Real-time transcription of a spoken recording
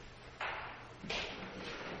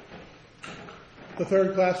The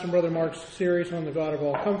third class in Brother Mark's series on the God of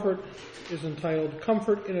all comfort is entitled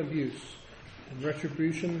Comfort in Abuse and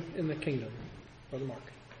Retribution in the Kingdom. Brother Mark.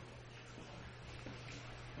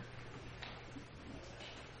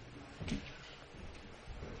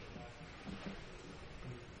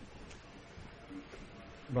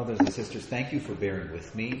 Brothers and sisters, thank you for bearing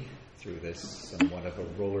with me through this somewhat of a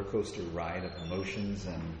roller coaster ride of emotions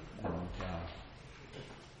and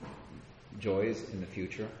joys in the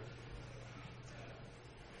future.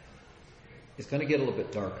 It's going to get a little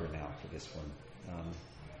bit darker now for this one,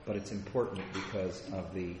 but it's important because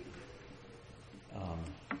of the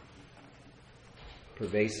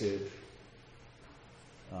pervasive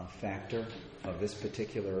factor of this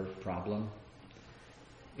particular problem.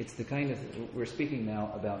 It's the kind of, we're speaking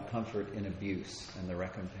now about comfort in abuse and the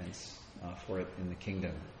recompense for it in the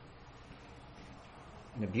kingdom.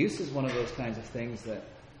 And abuse is one of those kinds of things that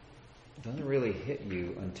doesn't really hit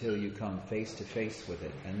you until you come face to face with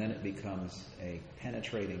it, and then it becomes a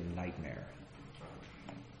penetrating nightmare,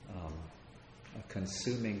 a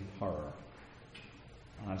consuming horror.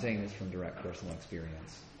 I'm saying this from direct personal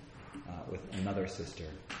experience with another sister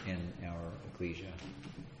in our ecclesia,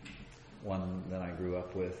 one that I grew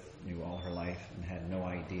up with, knew all her life, and had no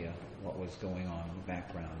idea what was going on in the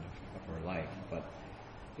background of her life. But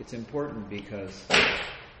it's important because,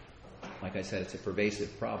 like I said, it's a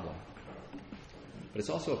pervasive problem. But it's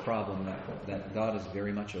also a problem that God is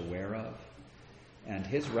very much aware of. And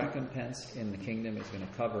His recompense in the kingdom is going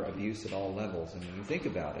to cover abuse at all levels. And when you think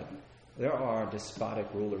about it, there are despotic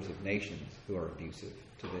rulers of nations who are abusive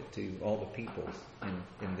to all the peoples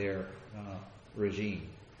in their regime.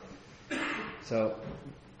 So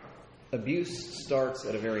abuse starts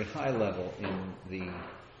at a very high level in the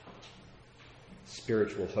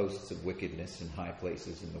spiritual hosts of wickedness in high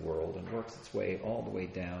places in the world and works its way all the way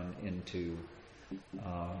down into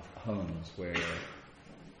homes where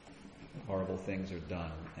horrible things are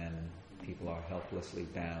done and people are helplessly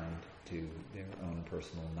bound to their own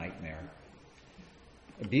personal nightmare.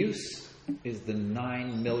 Abuse is the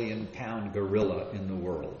 9 million pound gorilla in the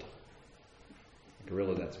world. A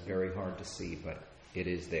gorilla that's very hard to see, but it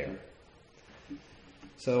is there.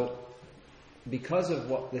 So, because of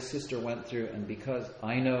what this sister went through, and because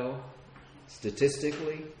I know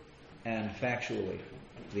statistically and factually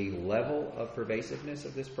the level of pervasiveness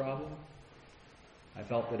of this problem, I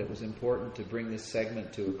felt that it was important to bring this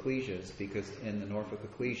segment to ecclesias, because in the Norfolk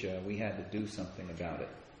Ecclesia we had to do something about it.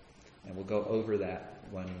 And we'll go over that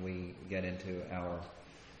when we get into our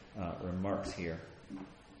remarks here.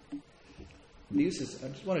 Abuse is, I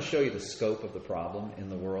just want to show you the scope of the problem in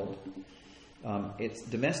the world. It's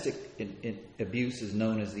domestic abuse is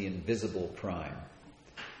known as the invisible crime.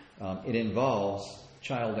 It involves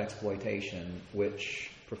child exploitation, which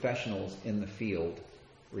professionals in the field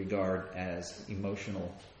regard as emotional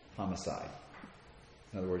homicide.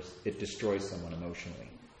 In other words, it destroys someone emotionally.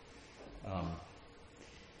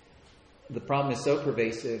 The problem is so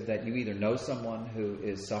pervasive that you either know someone who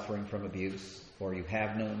is suffering from abuse, or you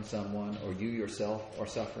have known someone, or you yourself are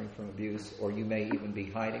suffering from abuse, or you may even be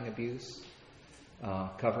hiding abuse,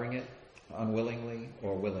 covering it, unwillingly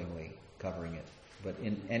or willingly covering it. But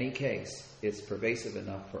in any case, it's pervasive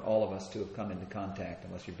enough for all of us to have come into contact,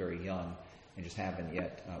 unless you're very young and just haven't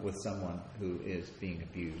yet, with someone who is being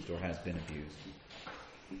abused or has been abused.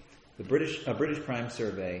 A British Crime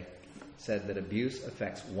Survey said that abuse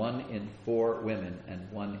affects 1 in 4 women and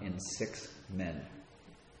 1 in 6 men.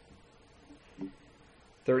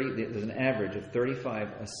 There's an average of 35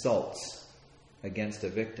 assaults against a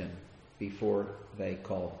victim before they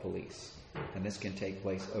call the police. And this can take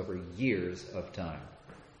place over years of time.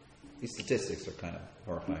 These statistics are kind of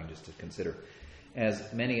horrifying just to consider. As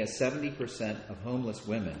many as 70% of homeless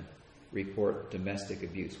women report domestic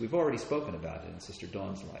abuse. We've already spoken about it in Sister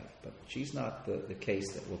Dawn's life, but she's not the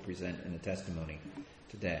case that we'll present in the testimony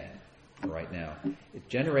today, or right now. It's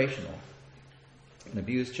generational. And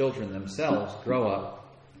abused children themselves grow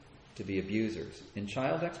up to be abusers. In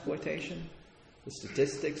child exploitation, the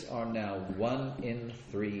statistics are now 1 in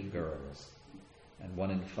 3 girls and 1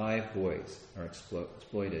 in 5 boys are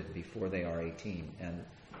exploited before they are 18. And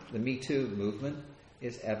the Me Too movement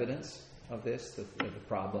is evidence of this, the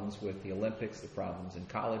problems with the Olympics, the problems in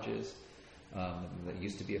colleges. That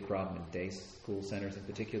used to be a problem in day school centers, in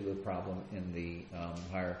particular the problem in the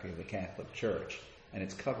hierarchy of the Catholic Church and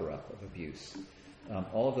its cover-up of abuse.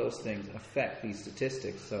 All of those things affect these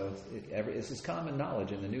statistics, so this is common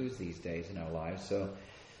knowledge in the news these days in our lives, so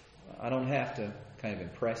I don't have to kind of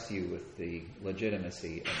impress you with the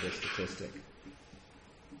legitimacy of this statistic.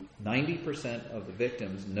 90% of the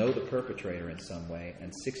victims know the perpetrator in some way,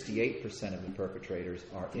 and 68% of the perpetrators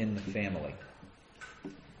are in the family.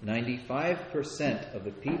 95% of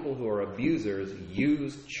the people who are abusers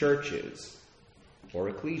use churches or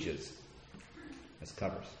ecclesias as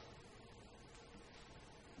covers.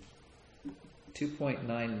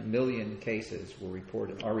 2.9 million cases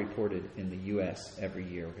are reported in the U.S. every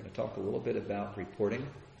year. We're going to talk a little bit about reporting,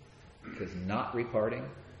 because not reporting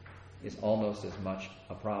is almost as much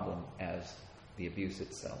a problem as the abuse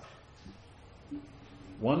itself.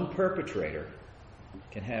 One perpetrator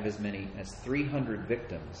can have as many as 300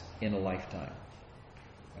 victims in a lifetime.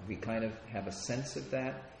 And we kind of have a sense of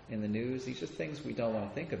that in the news. These are things we don't want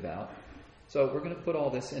to think about. So we're going to put all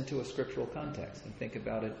this into a scriptural context and think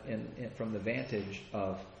about it from the vantage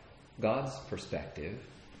of God's perspective,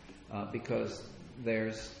 because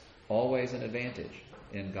there's always an advantage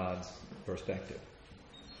in God's perspective.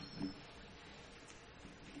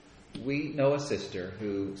 We know a sister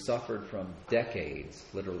who suffered from decades,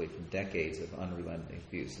 literally from decades of unrelenting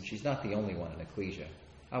abuse, and she's not the only one in ecclesia.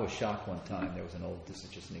 I was shocked one time. This is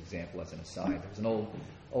just an example as an aside. There was an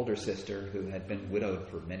older sister who had been widowed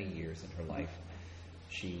for many years in her life.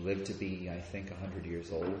 She lived to be, I think, 100 years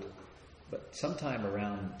old. But sometime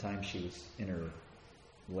around the time she was in her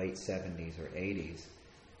late 70s or 80s,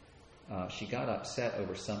 she got upset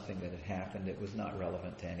over something that had happened. It was not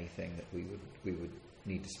relevant to anything that we would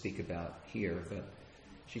need to speak about here, but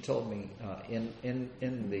she told me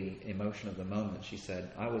in the emotion of the moment, she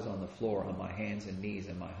said, "I was on the floor on my hands and knees,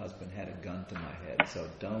 and my husband had a gun to my head. So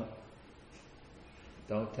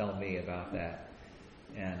don't tell me about that."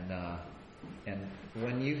 And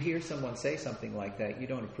when you hear someone say something like that, you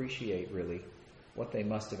don't appreciate really what they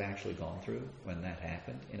must have actually gone through when that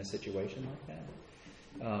happened in a situation like that.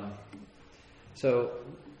 So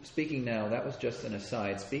speaking now, that was just an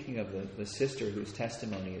aside. Speaking of the sister whose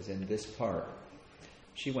testimony is in this part,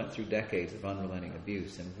 she went through decades of unrelenting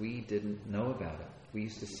abuse, and we didn't know about it. We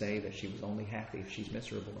used to say that she was only happy if she's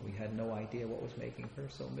miserable, and we had no idea what was making her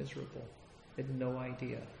so miserable. We had no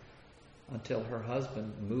idea until her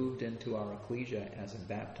husband moved into our ecclesia as a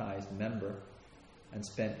baptized member and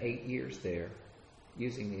spent 8 years there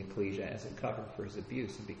using the ecclesia as a cover for his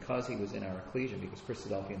abuse. And because he was in our ecclesia, because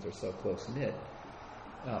Christadelphians are so close-knit,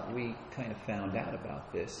 we kind of found out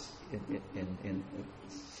about this in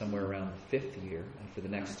somewhere around the 5th year, and for the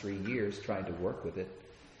next 3 years tried to work with it.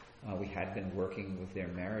 We had been working with their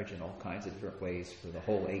marriage in all kinds of different ways for the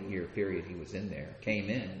whole 8-year period he was in there. Came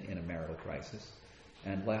in a marital crisis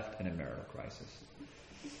and left in a marital crisis.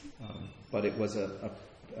 But it was a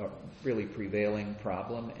really prevailing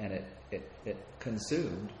problem, and it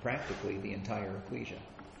consumed practically the entire ecclesia.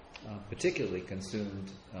 Particularly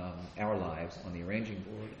consumed our lives on the arranging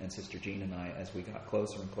board, and Sister Jean and I, as we got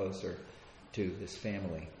closer and closer to this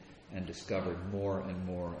family and discovered more and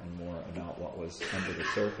more and more about what was under the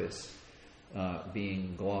surface,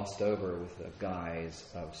 being glossed over with the guise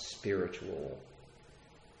of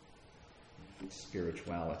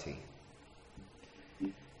spirituality.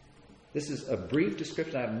 This is a brief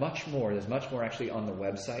description. I have much more. There's much more actually on the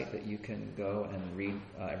website that you can go and read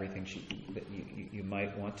everything that you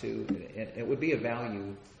might want to. It would be of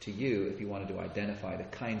value to you if you wanted to identify the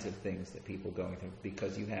kinds of things that people are going through,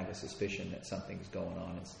 because you have a suspicion that something's going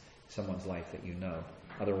on in someone's life that you know.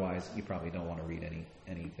 Otherwise, you probably don't want to read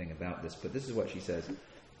anything about this. But this is what she says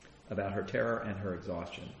about her terror and her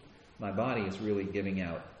exhaustion. "My body is really giving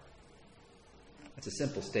out." It's a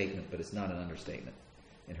simple statement, but it's not an understatement.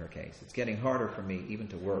 In her case, "It's getting harder for me even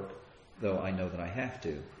to work, though I know that I have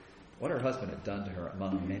to." What her husband had done to her,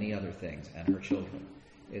 among many other things, and her children,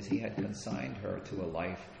 is he had consigned her to a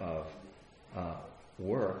life of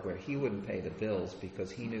work where he wouldn't pay the bills,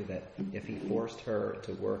 because he knew that if he forced her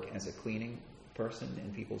to work as a cleaning person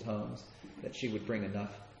in people's homes, that she would bring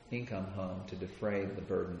enough income home to defray the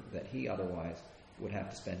burden that he otherwise would have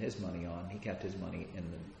to spend his money on. He kept his money in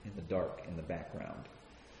the dark, in the background.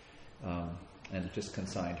 And just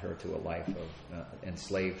consigned her to a life of,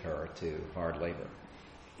 enslaved her to hard labor.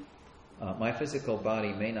 "My physical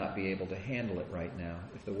body may not be able to handle it right now.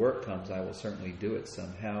 If the work comes, I will certainly do it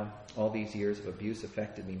somehow. All these years of abuse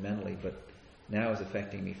affected me mentally, but now is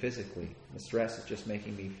affecting me physically. The stress is just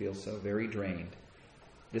making me feel so very drained.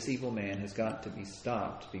 This evil man has got to be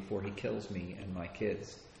stopped before he kills me and my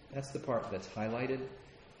kids." That's the part that's highlighted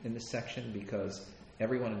in this section, because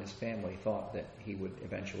everyone in his family thought that he would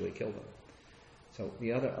eventually kill them. So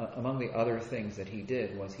among the other things that he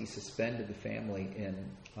did was he suspended the family in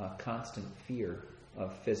constant fear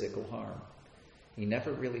of physical harm. He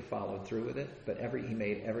never really followed through with it, but he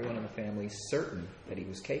made everyone in the family certain that he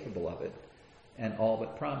was capable of it, and all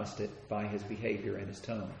but promised it by his behavior and his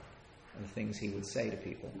tone and the things he would say to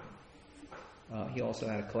people. He also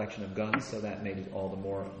had a collection of guns, so that made it all the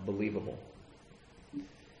more believable.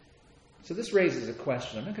 So this raises a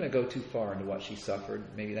question. I'm not going to go too far into what she suffered.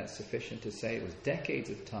 Maybe that's sufficient to say. It was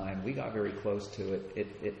decades of time. We got very close to it.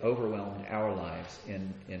 It overwhelmed our lives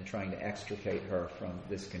in trying to extricate her from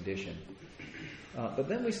this condition. But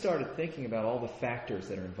then we started thinking about all the factors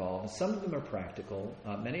that are involved. Some of them are practical,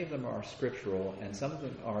 many of them are scriptural, and some of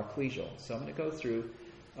them are ecclesial. So I'm going to go through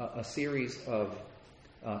a series of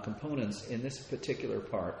components in this particular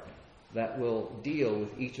part that will deal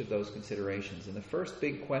with each of those considerations. And the first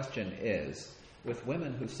big question is, with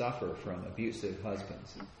women who suffer from abusive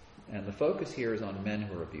husbands, and the focus here is on men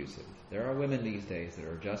who are abusive. There are women these days that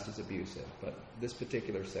are just as abusive, but this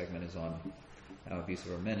particular segment is on how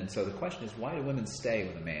abusive are men. And so the question is, why do women stay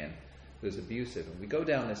with a man who's abusive? And we go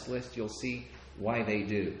down this list, you'll see why they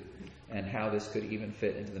do, and how this could even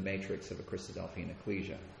fit into the matrix of a Christadelphian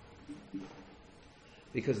ecclesia.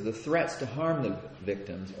 Because the threats to harm the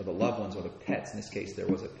victims, or the loved ones, or the pets, in this case there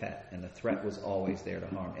was a pet, and the threat was always there to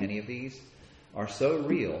harm any of these, are so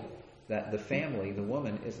real that the family, the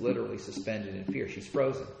woman, is literally suspended in fear. She's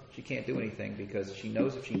frozen. She can't do anything because she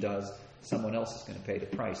knows if she does, someone else is going to pay the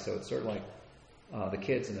price. So it's sort of like the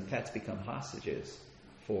kids and the pets become hostages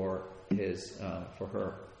for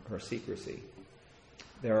her secrecy.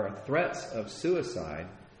 There are threats of suicide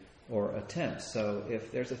or attempts. So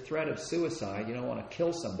if there's a threat of suicide, you don't want to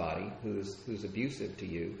kill somebody who's abusive to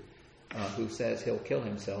you, who says he'll kill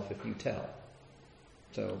himself if you tell.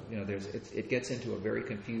 So it gets into a very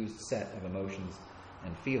confused set of emotions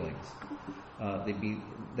and feelings.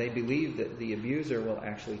 They believe that the abuser will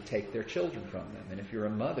actually take their children from them. And if you're a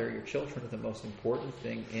mother, your children are the most important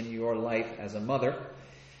thing in your life as a mother.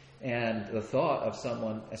 And the thought of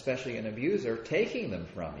someone, especially an abuser, taking them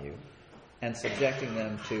from you and subjecting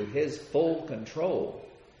them to his full control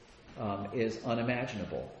is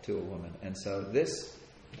unimaginable to a woman. And so this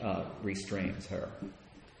restrains her.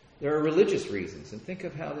 There are religious reasons, and think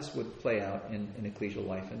of how this would play out in ecclesial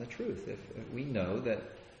life and the truth. If we know that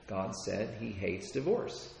God said he hates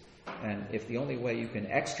divorce, and if the only way you can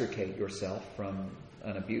extricate yourself from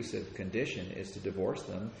an abusive condition is to divorce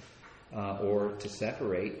them or to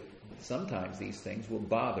separate, sometimes these things will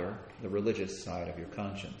bother the religious side of your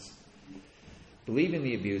conscience. Believing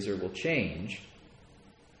the abuser will change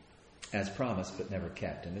as promised but never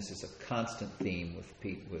kept. And this is a constant theme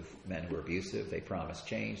with men who are abusive. They promise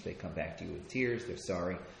change. They come back to you with tears. They're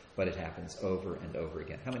sorry. But it happens over and over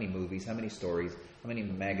again. How many movies, how many stories, how many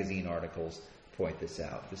magazine articles point this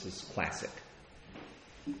out? This is classic.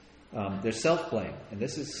 There's self-blame. And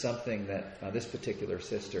this is something that this particular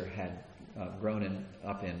sister had grown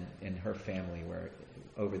up in her family, where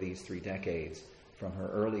over these 3 decades, from her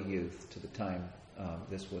early youth to the time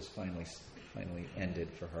this was finally ended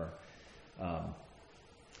for her,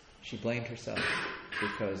 she blamed herself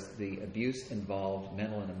because the abuse involved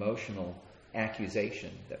mental and emotional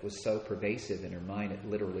accusation that was so pervasive in her mind, it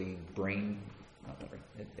literally brainwashed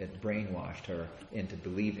her into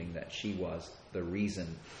believing that she was the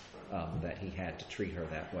reason that he had to treat her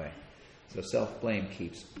that way. So self-blame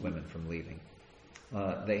keeps women from leaving.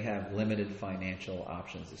 They have limited financial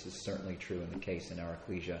options. This is certainly true in the case in our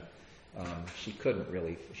ecclesia. She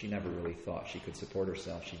never really thought she could support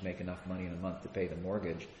herself. She'd make enough money in a month to pay the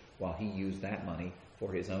mortgage while he used that money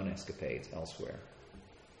for his own escapades elsewhere.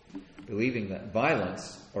 Believing that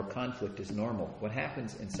violence or conflict is normal. What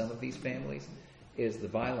happens in some of these families is the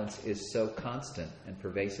violence is so constant and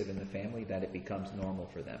pervasive in the family that it becomes normal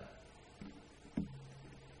for them.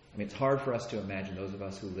 I mean, it's hard for us to imagine, those of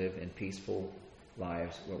us who live in peaceful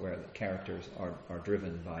lives where the characters are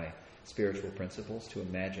driven by spiritual principles, to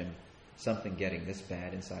imagine something getting this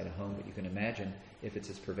bad inside a home. But you can imagine if it's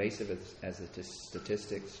as pervasive as the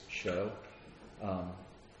statistics show,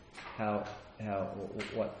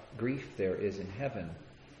 what grief there is in heaven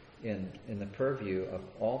in the purview of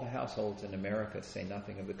all the households in America, say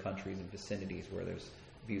nothing of the countries and vicinities where there's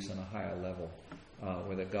abuse on a higher level,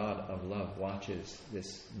 where the God of love watches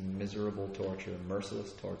this miserable torture,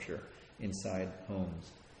 merciless torture inside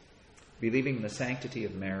homes. Believing in the sanctity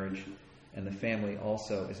of marriage and the family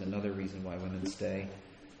also is another reason why women stay.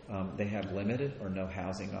 They have limited or no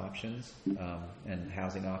housing options, and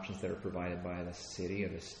housing options that are provided by the city or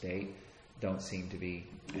the state don't seem to be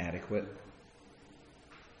adequate.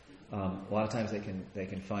 A lot of times they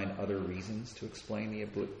can find other reasons to explain the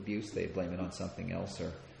abuse. They blame it on something else,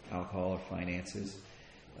 or alcohol or finances.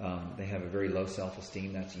 They have a very low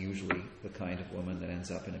self-esteem. That's usually the kind of woman that ends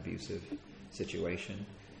up in an abusive situation.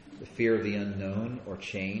 The fear of the unknown or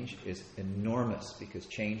change is enormous, because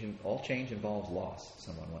all change involves loss,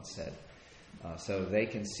 someone once said. So they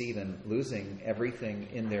can see them losing everything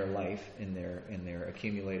in their life, in their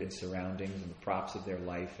accumulated surroundings and the props of their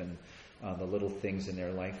life, and the little things in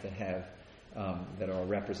their life that are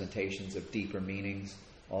representations of deeper meanings,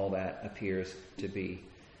 all that appears to be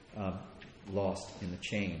lost in the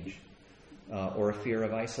change. Or a fear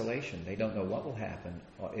of isolation. They don't know what will happen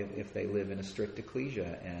if they live in a strict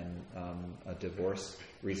ecclesia and a divorce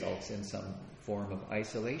results in some form of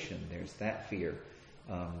isolation. There's that fear.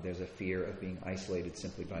 There's a fear of being isolated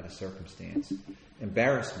simply by the circumstance.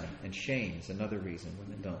 Embarrassment and shame is another reason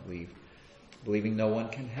women don't leave. Believing no one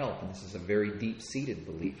can help, and this is a very deep-seated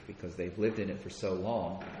belief because they've lived in it for so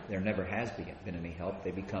long, there never has been any help.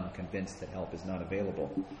 They become convinced that help is not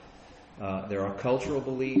available. There are cultural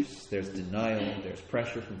beliefs, there's denial, there's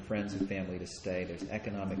pressure from friends and family to stay, there's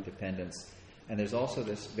economic dependence, and there's also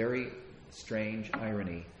this very strange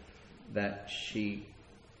irony that she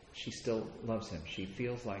still loves him. She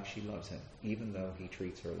feels like she loves him, even though he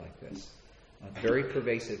treats her like this. A very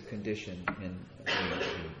pervasive condition in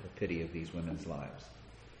the pity of these women's lives.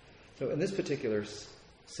 So in this particular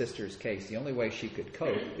sister's case, the only way she could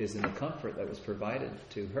cope is in the comfort that was provided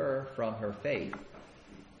to her from her faith.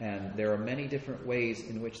 And there are many different ways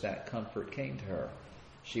in which that comfort came to her.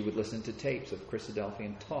 She would listen to tapes of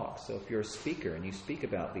Christadelphian talks. So if you're a speaker and you speak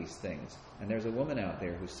about these things, and there's a woman out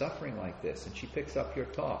there who's suffering like this, and she picks up your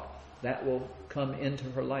talk, that will come into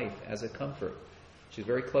her life as a comfort. She's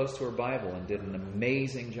very close to her Bible and did an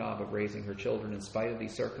amazing job of raising her children in spite of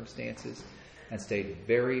these circumstances, and stayed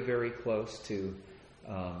very, very close to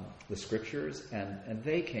the Scriptures, and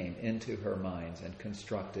they came into her minds and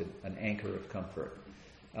constructed an anchor of comfort.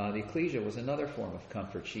 The ecclesia was another form of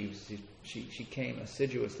comfort. She came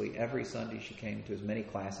assiduously every Sunday. She came to as many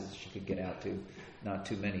classes as she could get out to, not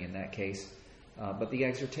too many in that case. But the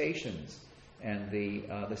exhortations and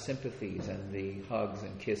the sympathies and the hugs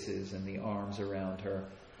and kisses and the arms around her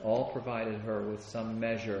all provided her with some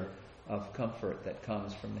measure of comfort that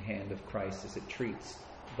comes from the hand of Christ as it treats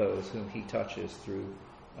those whom he touches through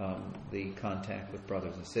the contact with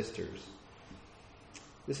brothers and sisters.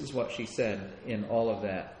 This is what she said in all of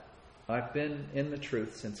that. I've been in the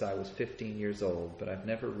truth since I was 15 years old, but I've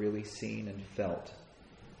never really seen and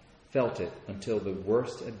felt it until the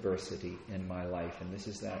worst adversity in my life. And this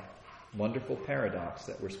is that wonderful paradox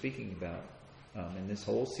that we're speaking about in this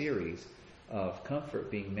whole series of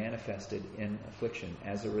comfort being manifested in affliction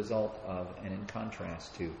as a result of and in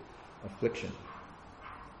contrast to affliction.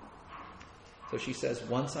 So she says,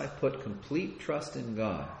 once I put complete trust in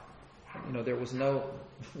God, there was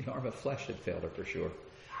the arm of flesh had failed her for sure,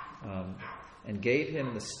 and gave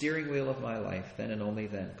him the steering wheel of my life, then and only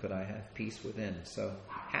then could I have peace within. So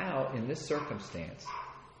how, in this circumstance,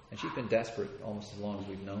 and she's been desperate almost as long as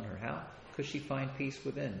we've known her, how could she find peace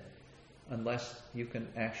within? Unless you can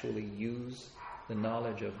actually use the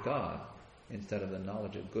knowledge of God instead of the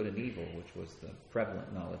knowledge of good and evil, which was the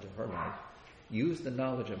prevalent knowledge of her life. Use the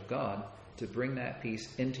knowledge of God to bring that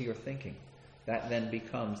peace into your thinking. That then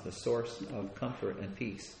becomes the source of comfort and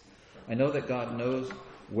peace. I know that God knows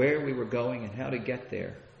where we were going and how to get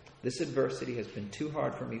there. This adversity has been too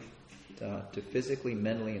hard for me to physically,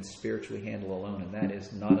 mentally, and spiritually handle alone, and that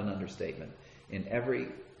is not an understatement. In every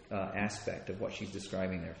aspect of what she's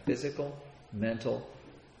describing there, physical, mental,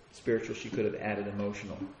 spiritual, she could have added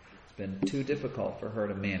emotional. It's been too difficult for her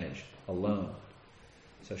to manage alone.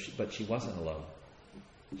 But she wasn't alone.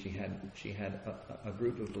 She had a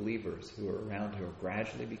group of believers who were around her,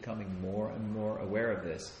 gradually becoming more and more aware of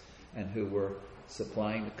this, and who were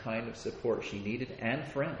supplying the kind of support she needed, and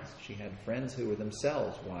friends. She had friends who were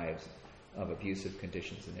themselves wives of abusive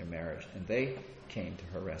conditions in their marriage, and they came to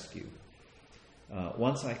her rescue.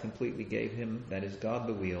 Once I completely gave him, that is God,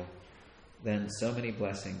 the wheel, then so many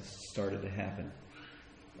blessings started to happen.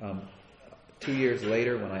 2 years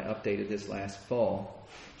later, when I updated this last fall,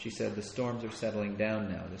 she said the storms are settling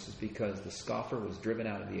down now. This is because the scoffer was driven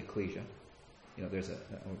out of the ecclesia. We're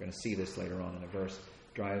going to see this later on in a verse.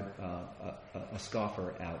 Drive a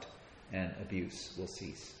scoffer out, and abuse will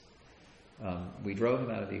cease. We drove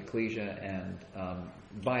him out of the ecclesia, and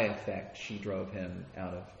by effect, she drove him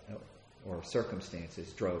out of, or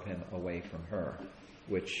circumstances drove him away from her,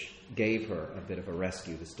 which gave her a bit of a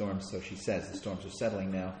rescue. The storms, so she says, the storms are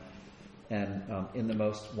settling now, and in the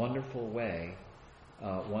most wonderful way.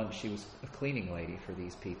 She was a cleaning lady for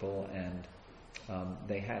these people, and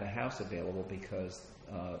they had a house available because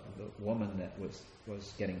the woman that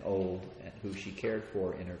was getting old and who she cared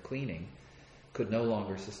for in her cleaning could no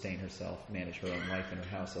longer sustain herself, manage her own life in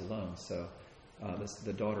her house alone. So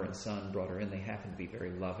the daughter and son brought her in. They happened to be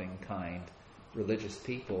very loving, kind, religious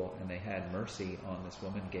people, and they had mercy on this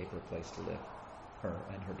woman, gave her a place to live, her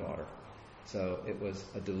and her daughter. So it was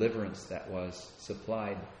a deliverance that was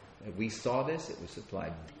supplied. We saw this. It was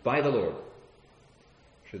supplied by the Lord.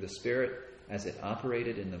 through the Spirit as it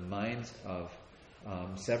operated in the minds of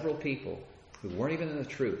several people who weren't even in the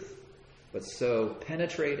truth, but so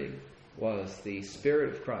penetrating was the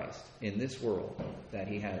Spirit of Christ in this world that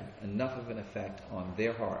he had enough of an effect on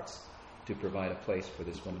their hearts to provide a place for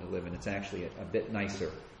this woman to live in. It's actually a bit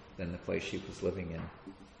nicer than the place she was living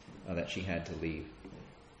in, that she had to leave.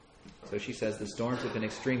 So she says, the storms have been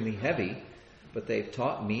extremely heavy, but they've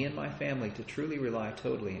taught me and my family to truly rely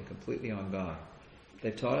totally and completely on God.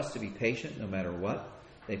 They've taught us to be patient no matter what.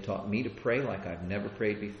 They've taught me to pray like I've never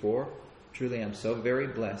prayed before. Truly, I'm so very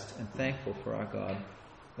blessed and thankful for our God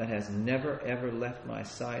that has never ever left my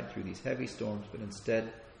side through these heavy storms, but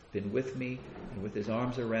instead been with me and with his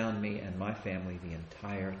arms around me and my family the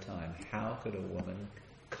entire time. How could a woman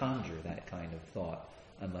conjure that kind of thought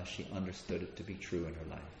unless she understood it to be true in her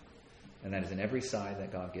life? And that is in every side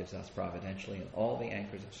that God gives us providentially and all the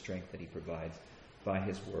anchors of strength that he provides by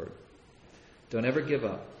his word. Don't ever give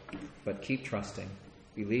up, but keep trusting,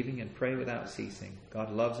 believing, and pray without ceasing.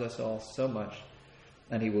 God loves us all so much,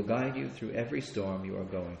 and he will guide you through every storm you are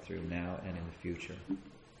going through now and in the future.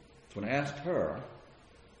 So when I asked her,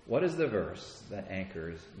 what is the verse that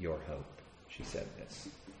anchors your hope? She said this.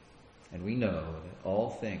 And we know that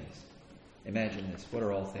all things, imagine this, what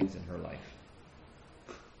are all things in her life?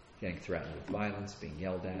 Getting threatened with violence, being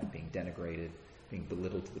yelled at, being denigrated, being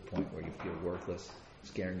belittled to the point where you feel worthless,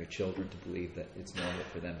 scaring your children to believe that it's normal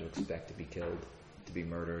for them to expect to be killed, to be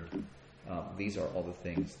murdered. These are all the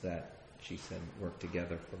things that she said work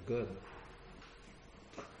together for good.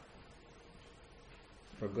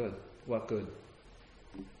 For good. What good?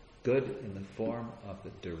 Good in the form of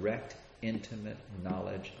the direct, intimate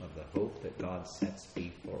knowledge of the hope that God sets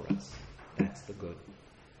before us. That's the good.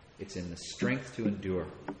 It's in the strength to endure,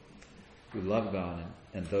 who love God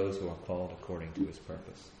and those who are called according to his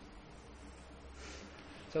purpose.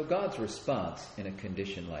 So God's response in a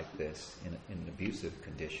condition like this, in an abusive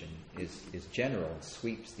condition, is general and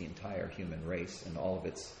sweeps the entire human race and all of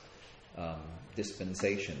its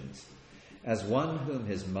dispensations. As one whom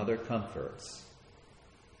his mother comforts,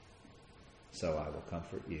 so I will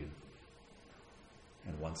comfort you.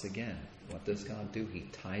 And once again, what does God do? He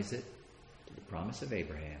ties it to the promise of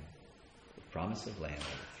Abraham, the promise of land,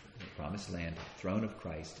 the promised land, the throne of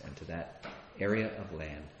Christ, and to that area of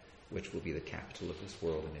land which will be the capital of this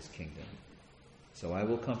world and his kingdom. So I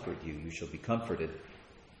will comfort you. You shall be comforted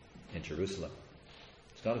in Jerusalem.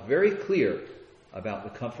 So God is very clear about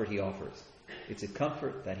the comfort he offers. It's a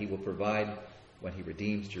comfort that he will provide when he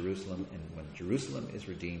redeems Jerusalem, and when Jerusalem is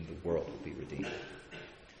redeemed, the world will be redeemed.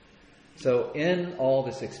 So in all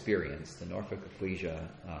this experience, the Norfolk Ecclesia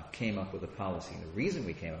came up with a policy. And the reason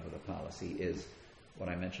we came up with a policy is what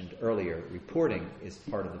I mentioned earlier. Reporting is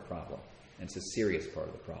part of the problem. And it's a serious part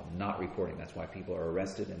of the problem, not reporting. That's why people are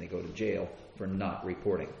arrested and they go to jail for not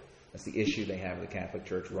reporting. That's the issue they have with the Catholic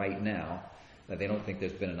Church right now, that they don't think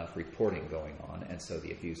there's been enough reporting going on, and so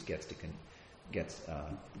the abuse gets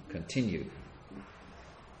continued.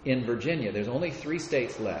 In Virginia, there's only 3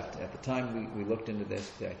 states left. At the time we looked into this,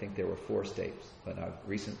 I think there were 4 states, but I've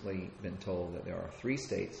recently been told that there are 3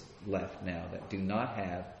 states left now that do not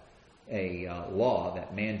have a law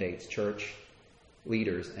that mandates church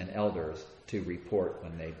leaders and elders to report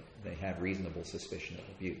when they have reasonable suspicion of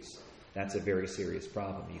abuse. That's a very serious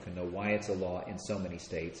problem. You can know why it's a law in so many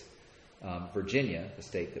states. Virginia, the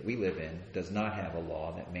state that we live in, does not have a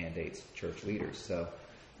law that mandates church leaders. So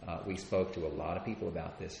we spoke to a lot of people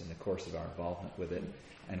about this in the course of our involvement with it,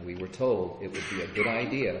 and we were told it would be a good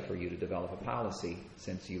idea for you to develop a policy,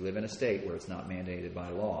 since you live in a state where it's not mandated by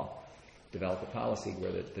law. Develop a policy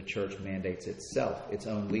where the church mandates itself, its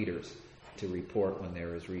own leaders, to report when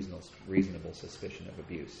there is reasonable suspicion of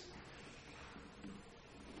abuse.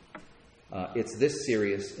 It's this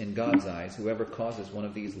serious in God's eyes. Whoever causes one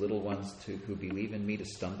of these little ones who believe in me to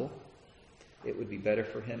stumble, it would be better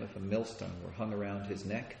for him if a millstone were hung around his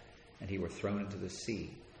neck and he were thrown into the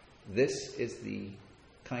sea. This is the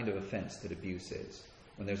kind of offense that abuse is.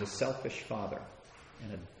 When there's a selfish father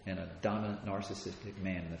and a dominant narcissistic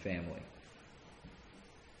man in the family,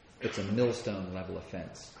 it's a millstone level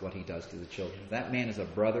offense, what he does to the children. If that man is a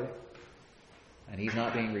brother and he's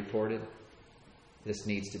not being reported, this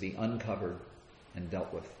needs to be uncovered and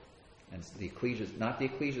dealt with. And the ecclesia's, not the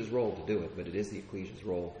ecclesia's role to do it, but it is the ecclesia's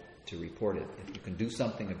role to report it. If you can do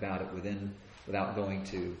something about it without going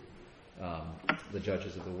to the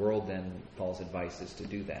judges of the world, then Paul's advice is to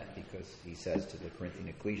do that, because he says to the Corinthian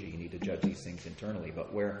ecclesia, you need to judge these things internally.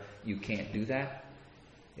 But where you can't do that,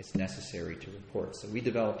 it's necessary to report. So we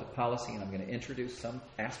developed a policy, and I'm going to introduce some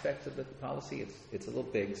aspects of the policy. It's a little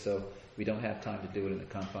big, so we don't have time to do it in the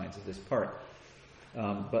confines of this part.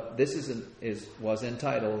 But this was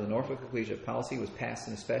entitled, the Norfolk Collegiate Policy was passed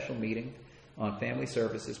in a special meeting on family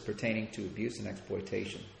services pertaining to abuse and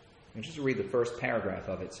exploitation. I'm just going to read the first paragraph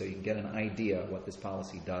of it so you can get an idea of what this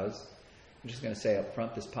policy does. I'm just going to say up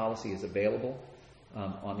front, this policy is available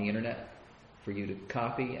on the internet for you to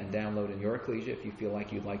copy and download in your ecclesia if you feel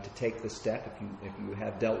like you'd like to take this step. If you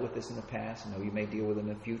have dealt with this in the past and know you may deal with it in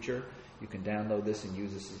the future, you can download this and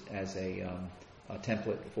use this as a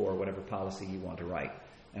template for whatever policy you want to write.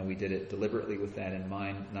 And we did it deliberately with that in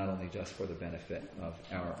mind, not only just for the benefit of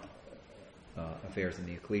our affairs in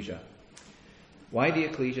the ecclesia. Why the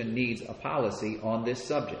ecclesia needs a policy on this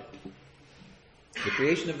subject. The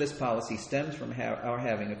creation of this policy stems from our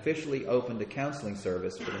having officially opened a counseling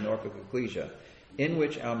service for the Norfolk Ecclesia, in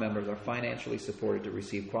which our members are financially supported to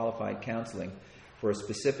receive qualified counseling for a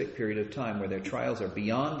specific period of time where their trials are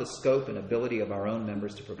beyond the scope and ability of our own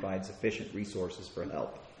members to provide sufficient resources for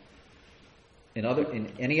help. In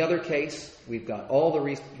any other case, we've got all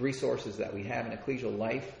the resources that we have in ecclesial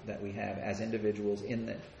life that we have as individuals in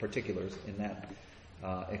the particulars in that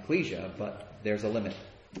ecclesia, but there's a limit.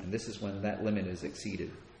 And this is when that limit is exceeded.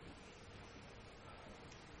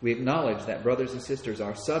 We acknowledge that brothers and sisters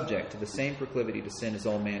are subject to the same proclivity to sin as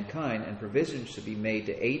all mankind, and provisions should be made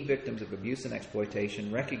to aid victims of abuse and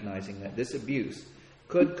exploitation, recognizing that this abuse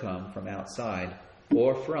could come from outside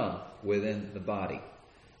or from within the body.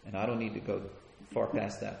 And I don't need to go far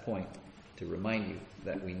past that point to remind you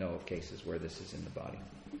that we know of cases where this is in the body.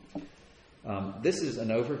 This is an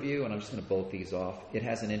overview, and I'm just going to bolt these off. It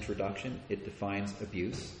has an introduction. It defines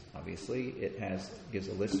abuse, obviously. It gives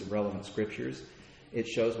a list of relevant scriptures. It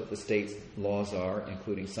shows what the state's laws are,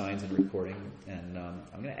 including signs and recording. And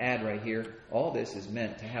I'm going to add right here, all this is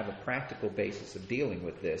meant to have a practical basis of dealing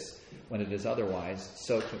with this when it is otherwise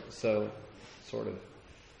so sort of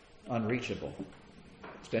unreachable,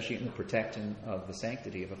 especially in the protection of the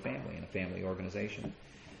sanctity of a family and a family organization.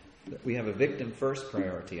 We have a victim-first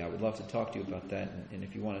priority. I would love to talk to you about that, and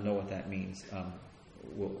if you want to know what that means,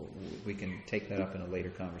 we can take that up in a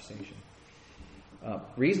later conversation.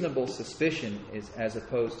 Reasonable suspicion is as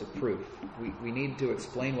opposed to proof. We need to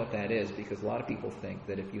explain what that is, because a lot of people think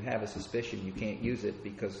that if you have a suspicion, you can't use it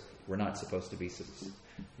because we're not supposed to be,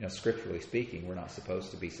 scripturally speaking, we're not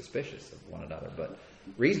supposed to be suspicious of one another. But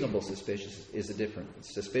reasonable suspicion is a different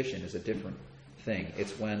thing.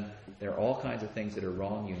 It's when there are all kinds of things that are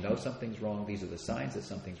wrong. You know something's wrong. These are the signs that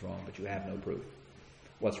something's wrong, but you have no proof.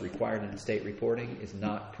 What's required in the state reporting is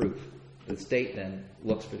not proof. The state then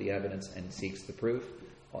looks for the evidence and seeks the proof.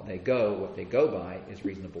 What they go by is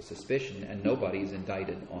reasonable suspicion, and nobody is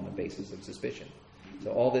indicted on the basis of suspicion. So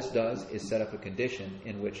all this does is set up a condition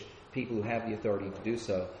in which people who have the authority to do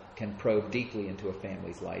so can probe deeply into a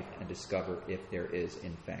family's life and discover if there is,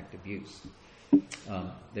 in fact, abuse.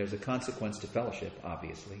 There's a consequence to fellowship,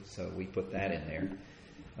 obviously, so we put that in there.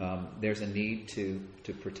 There's a need to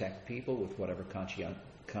protect people with whatever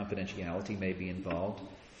confidentiality may be involved.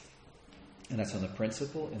 And that's on the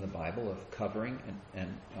principle in the Bible of covering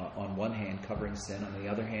and on one hand covering sin, on the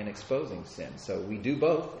other hand exposing sin. So we do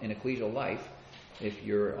both in ecclesial life. If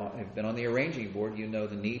you've been on the arranging board, you know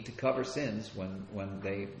the need to cover sins when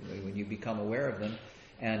you become aware of them.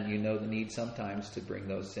 And you know the need sometimes to bring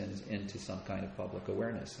those sins into some kind of public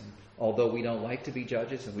awareness. And although we don't like to be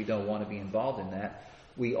judges and we don't want to be involved in that,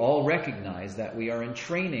 we all recognize that we are in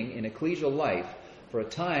training in ecclesial life for a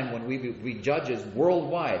time when we be judges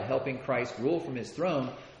worldwide, helping Christ rule from his throne,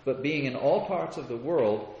 but being in all parts of the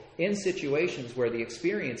world in situations where the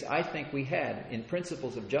experience I think we had in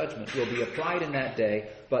principles of judgment will be applied in that day,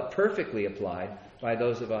 but perfectly applied by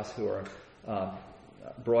those of us who are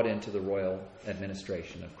brought into the royal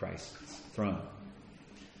administration of Christ's throne.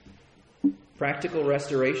 Practical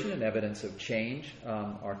restoration and evidence of change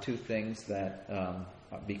are two things that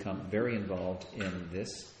become very involved in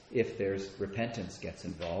this if there's repentance gets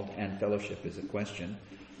involved, and fellowship is a question.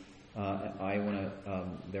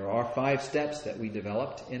 There are 5 steps that we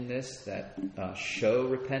developed in this that show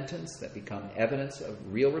repentance, that become evidence of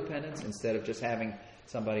real repentance, instead of just having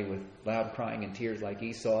somebody with loud crying and tears like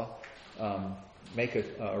Esau make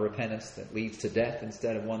a repentance that leads to death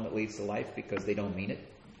instead of one that leads to life because they don't mean it.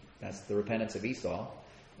 That's the repentance of Esau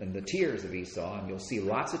and the tears of Esau, and you'll see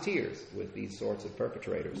lots of tears with these sorts of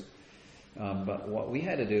perpetrators. But what we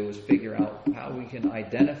had to do was figure out how we can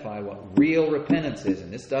identify what real repentance is.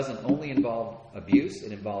 And this doesn't only involve abuse,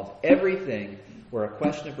 it involves everything where a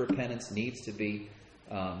question of repentance needs to be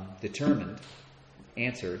determined,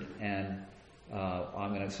 answered, and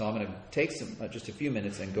I'm going to take just a few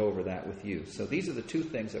minutes and go over that with you. So these are the 2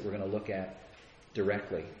 things that we're going to look at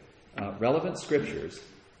directly. Relevant scriptures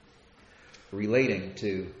relating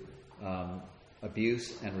to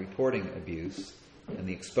abuse and reporting abuse and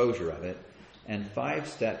the exposure of it, and 5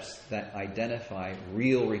 steps that identify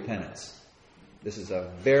real repentance. This is a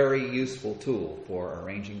very useful tool for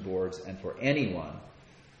arranging boards and for anyone,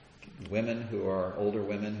 older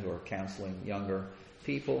women who are counseling younger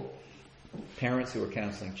people, parents who are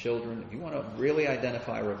counseling children. If you want to really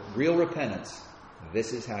identify real repentance,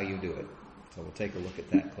 this is how you do it. So we'll take a look at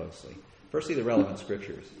that closely. Firstly, the relevant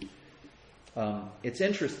scriptures. It's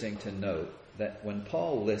interesting to note that when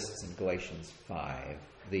Paul lists in Galatians 5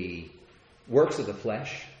 the works of the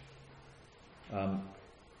flesh,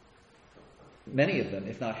 many of them,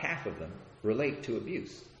 if not half of them, relate to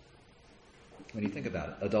abuse. When you think about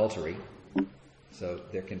it, adultery, so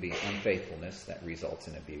there can be unfaithfulness that results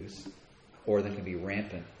in abuse, or there can be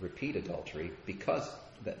rampant repeat adultery because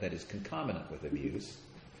that is concomitant with abuse.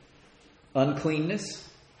 Uncleanness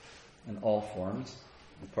in all forms,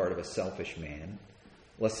 part of a selfish man.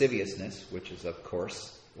 Lasciviousness, which is, of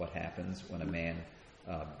course, what happens when a man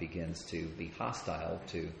begins to be hostile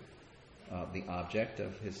to the object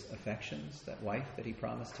of his affections, that wife that he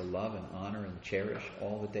promised to love and honor and cherish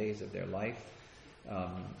all the days of their life.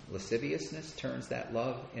 Lasciviousness turns that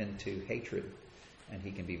love into hatred, and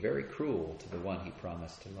he can be very cruel to the one he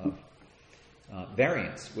promised to love.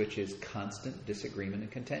 Variance, which is constant disagreement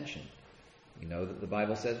and contention. You know that the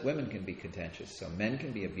Bible says women can be contentious, so men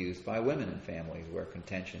can be abused by women in families where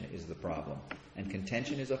contention is the problem. And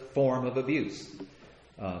contention is a form of abuse.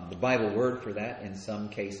 The Bible word for that in some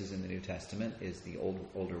cases in the New Testament is the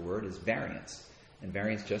older word is variance. And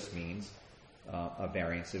variance just means a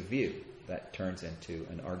variance of view that turns into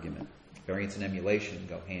an argument. Variance and emulation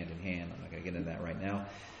go hand in hand. I'm not going to get into that right now.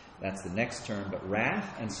 That's the next term. But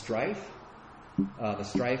wrath and strife, the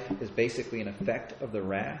strife is basically an effect of the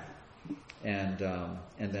wrath. And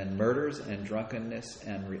then murders and drunkenness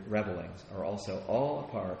and revelings are also all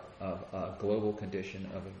a part of a global condition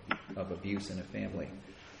of abuse in a family,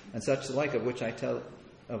 and such like of which I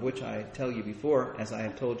tell you before, as I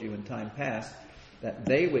have told you in time past, that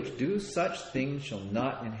they which do such things shall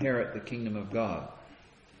not inherit the kingdom of God.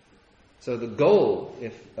 So the goal,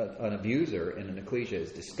 if an abuser in an ecclesia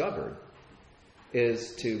is discovered,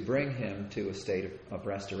 is to bring him to a state of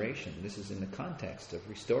restoration. This is in the context of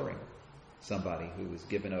restoring somebody who was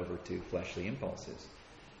given over to fleshly impulses.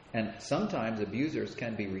 And sometimes abusers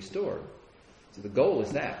can be restored. So the goal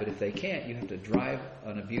is that, but if they can't, you have to drive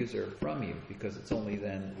an abuser from you, because it's only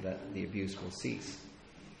then that the abuse will cease.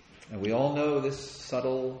 And we all know this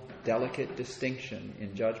subtle, delicate distinction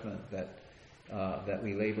in judgment that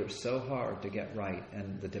we labor so hard to get right,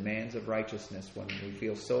 and the demands of righteousness when we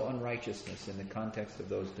feel so unrighteousness in the context of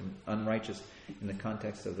those unrighteous in the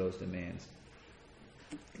context of those demands.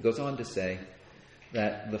 It goes on to say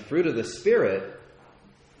that the fruit of the Spirit,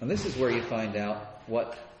 and this is where you find out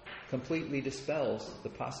what completely dispels the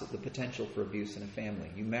potential for abuse in a family.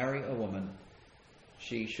 You marry a woman,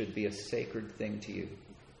 she should be a sacred thing to you.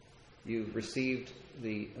 You've received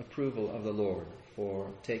the approval of the Lord for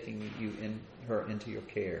taking her into your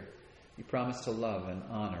care. You promise to love and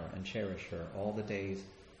honor and cherish her all the days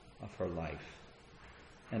of her life.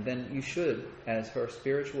 And then you should, as her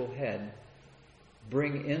spiritual head,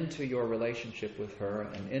 bring into your relationship with her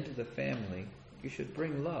and into the family, you should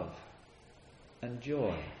bring love and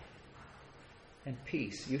joy and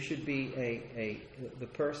peace. You should be the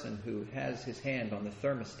person who has his hand on the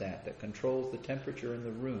thermostat that controls the temperature in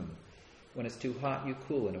the room. When it's too hot, you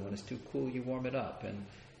cool it, and when it's too cool, you warm it up. And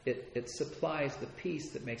it supplies the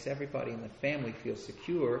peace that makes everybody in the family feel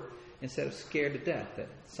secure instead of scared to death that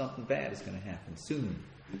something bad is going to happen soon.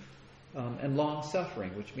 And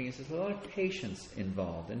long-suffering, which means there's a lot of patience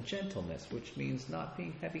involved, and gentleness, which means not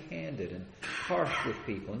being heavy-handed and harsh with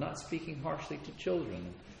people, and not speaking harshly to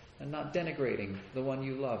children, and not denigrating the one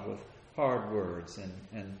you love with hard words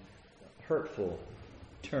and hurtful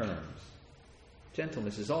terms.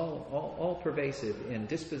 Gentleness is all pervasive in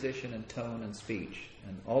disposition and tone and speech,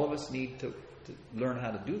 and all of us need to learn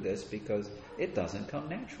how to do this because it doesn't come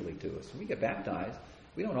naturally to us. When we get baptized,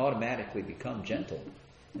 we don't automatically become gentle.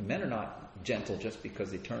 And men are not gentle just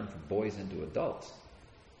because they turn from boys into adults.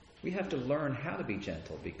 We have to learn how to be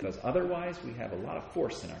gentle, because otherwise we have a lot of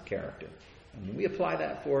force in our character. And when we apply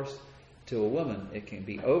that force to a woman, it can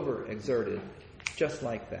be overexerted just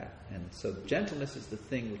like that. And so gentleness is the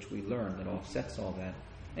thing which we learn that offsets all that.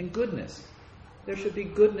 And goodness. There should be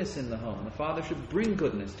goodness in the home. The father should bring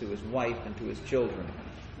goodness to his wife and to his children.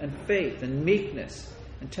 And faith and meekness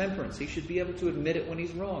and temperance. He should be able to admit it when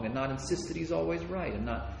he's wrong and not insist that he's always right, and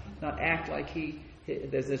not act like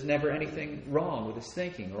there's never anything wrong with his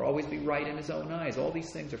thinking, or always be right in his own eyes. All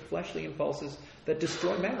these things are fleshly impulses that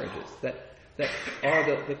destroy marriages, that that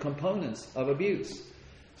are the components of abuse.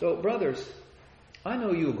 So, brothers, I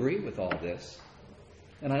know you agree with all this,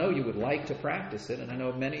 and I know you would like to practice it, and I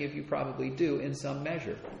know many of you probably do in some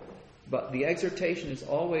measure. But the exhortation is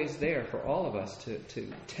always there for all of us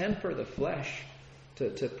to temper the flesh, to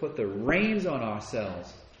put the reins on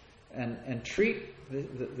ourselves, and treat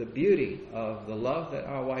the beauty of the love that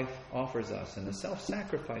our wife offers us and the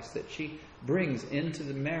self-sacrifice that she brings into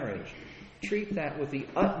the marriage. Treat that with the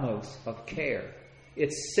utmost of care.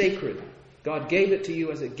 It's sacred. God gave it to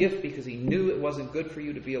you as a gift because He knew it wasn't good for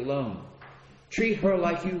you to be alone. Treat her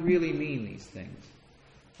like you really mean these things.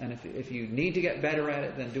 And if you need to get better at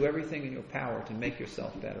it, then do everything in your power to make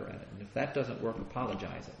yourself better at it. And if that doesn't work,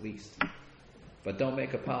 apologize at least. But don't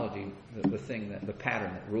make apology the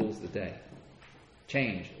pattern that rules the day.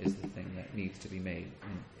 Change is the thing that needs to be made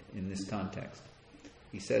in this context.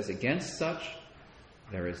 He says, against such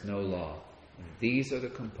there is no law. And these are the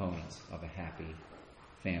components of a happy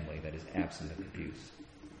family that is absent of abuse.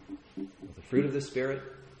 With the fruit of the Spirit,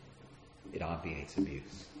 it obviates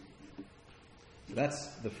abuse. So that's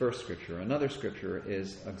the first scripture. Another scripture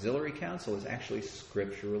is auxiliary counsel is actually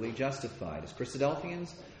scripturally justified. As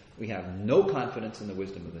Christadelphians, we have no confidence in the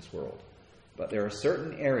wisdom of this world. But there are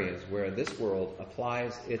certain areas where this world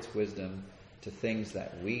applies its wisdom to things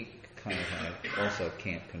that we kind of also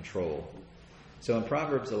can't control. So in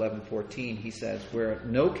Proverbs 11:14, he says, where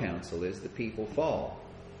no counsel is, the people fall.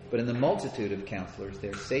 But in the multitude of counselors,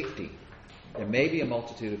 there's safety. There may be a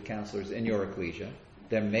multitude of counselors in your ecclesia.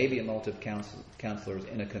 There may be a multitude of counselors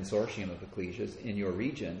in a consortium of ecclesias in your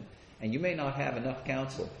region. And you may not have enough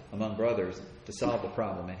counsel among brothers to solve the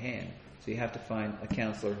problem at hand. So you have to find a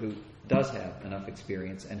counselor who does have enough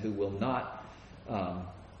experience and who will not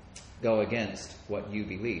go against what you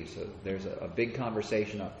believe. So there's a big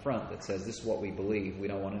conversation up front that says this is what we believe. We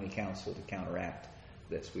don't want any counsel to counteract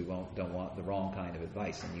this. We don't want the wrong kind of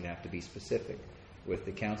advice, and you have to be specific with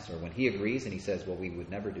the counselor. When he agrees and he says, well, we would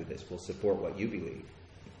never do this, we'll support what you believe,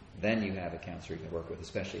 then you have a counselor you can work with,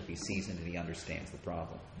 especially if he's seasoned and he understands the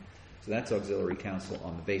problem. So that's auxiliary counsel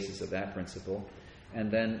on the basis of that principle. And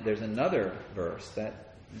then there's another verse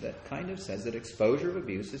that kind of says that exposure of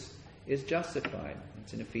abuse is justified.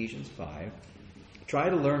 It's in Ephesians 5. Try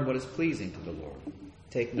to learn what is pleasing to the Lord.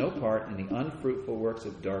 Take no part in the unfruitful works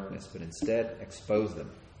of darkness, but instead expose them.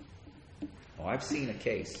 Oh, I've seen a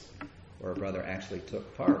case where a brother actually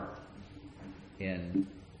took part in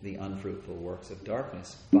the unfruitful works of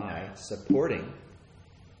darkness by supporting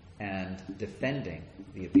and defending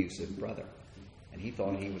the abusive brother. And he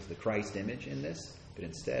thought he was the Christ image in this, but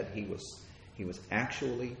instead he was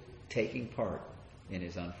actually taking part in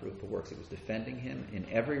his unfruitful works. He was defending him in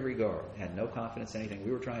every regard, had no confidence in anything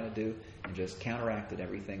we were trying to do, and just counteracted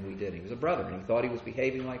everything we did. He was a brother, and he thought he was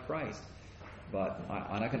behaving like Christ. But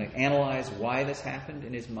I'm not going to analyze why this happened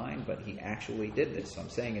in his mind, but he actually did this. So I'm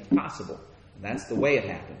saying it's possible. And that's the way it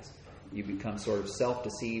happens. You become sort of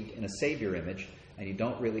self-deceived in a Savior image, and you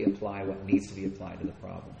don't really apply what needs to be applied to the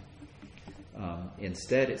problem.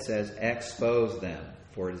 Instead, it says, expose them,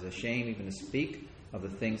 for it is a shame even to speak of the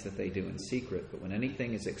things that they do in secret. But when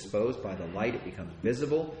anything is exposed by the light, it becomes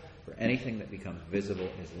visible. For anything that becomes visible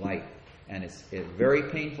is light. And it's a very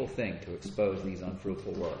painful thing to expose these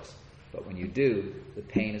unfruitful works. But when you do, the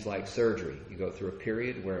pain is like surgery. You go through a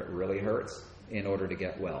period where it really hurts in order to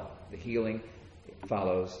get well. The healing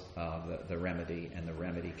follows the remedy, and the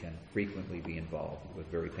remedy can frequently be involved with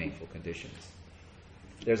very painful conditions.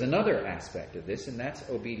 There's another aspect of this, and that's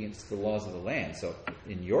obedience to the laws of the land. So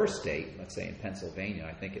in your state, let's say in Pennsylvania,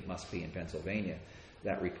 I think it must be in Pennsylvania,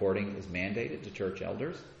 that reporting is mandated to church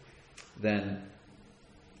elders, then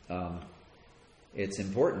it's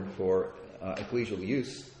important for ecclesial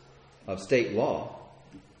use of state law,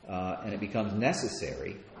 and it becomes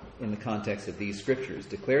necessary in the context of these scriptures.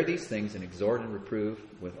 Declare these things and exhort and reprove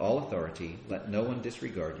with all authority. Let no one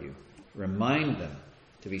disregard you. Remind them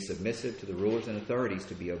to be submissive to the rulers and authorities,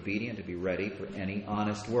 to be obedient, to be ready for any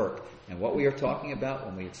honest work. And what we are talking about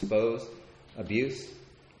when we expose abuse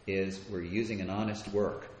is we're using an honest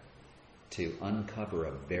work to uncover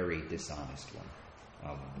a very dishonest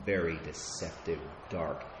one, a very deceptive,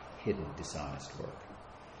 dark, hidden, dishonest work.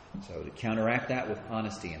 So to counteract that with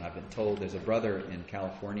honesty, and I've been told there's a brother in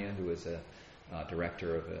California who is a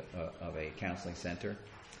director of a counseling center,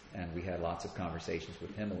 and we had lots of conversations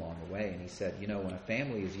with him along the way, and he said, when a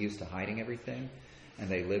family is used to hiding everything, and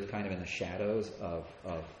they live kind of in the shadows of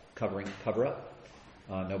cover-up,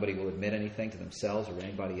 nobody will admit anything to themselves or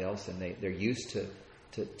anybody else, and they're used to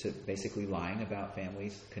basically lying about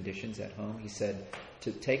families' conditions at home. He said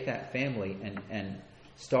to take that family and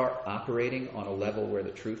start operating on a level where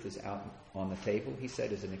the truth is out on the table, he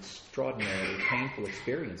said, is an extraordinarily painful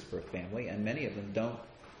experience for a family, and many of them don't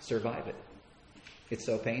survive it. It's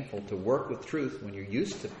so painful to work with truth when you're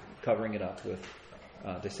used to covering it up with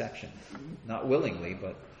deception. Not willingly,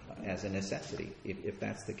 but as a necessity, if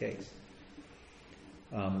that's the case.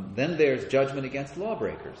 Then there's judgment against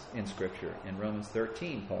lawbreakers in Scripture. In Romans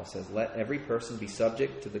 13, Paul says, "Let every person be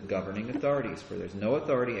subject to the governing authorities, for there's no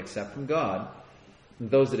authority except from God. And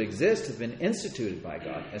those that exist have been instituted by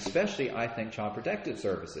God." Especially, I think, Child Protective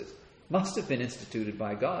Services must have been instituted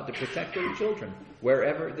by God to protect their children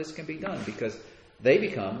wherever this can be done, because they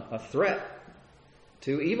become a threat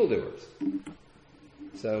to evildoers.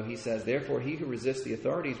 So he says, "Therefore he who resists the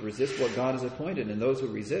authorities resists what God has appointed, and those who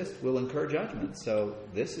resist will incur judgment." So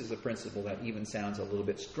this is a principle that even sounds a little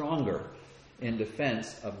bit stronger in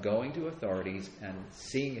defense of going to authorities and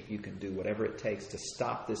seeing if you can do whatever it takes to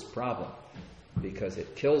stop this problem, because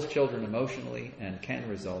it kills children emotionally and can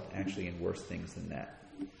result actually in worse things than that.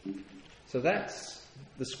 So that's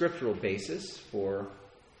the scriptural basis for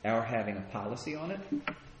our having a policy on it.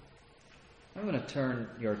 I'm going to turn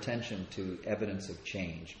your attention to evidence of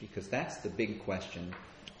change, because that's the big question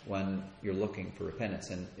when you're looking for repentance.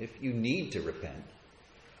 And if you need to repent,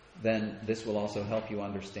 then this will also help you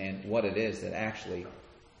understand what it is that actually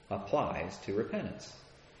applies to repentance.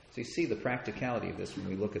 So you see the practicality of this when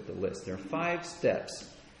we look at the list. There are 5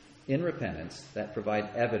 steps in repentance that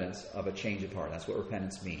provide evidence of a change of heart. That's what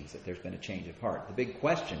repentance means, that there's been a change of heart. The big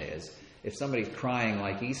question is, if somebody's crying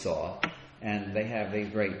like Esau, and they have these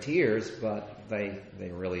great tears, but they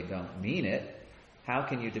really don't mean it, how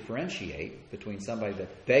can you differentiate between somebody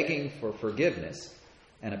that's begging for forgiveness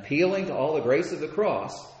and appealing to all the grace of the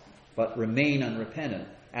cross, but remain unrepentant,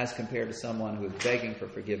 as compared to someone who is begging for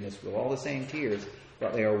forgiveness with all the same tears,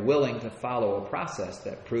 but they are willing to follow a process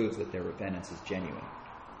that proves that their repentance is genuine?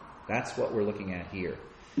 That's what we're looking at here.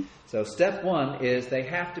 So step 1 is they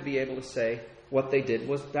have to be able to say what they did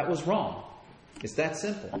was wrong. It's that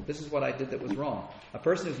simple. This is what I did that was wrong. A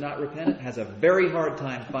person who's not repentant has a very hard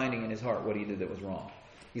time finding in his heart what he did that was wrong.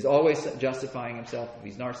 He's always justifying himself. If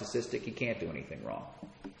he's narcissistic, he can't do anything wrong.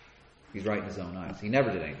 He's right in his own eyes. He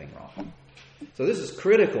never did anything wrong. So this is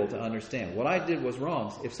critical to understand. What I did was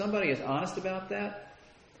wrong. If somebody is honest about that,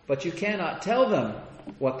 but you cannot tell them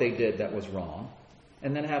what they did that was wrong,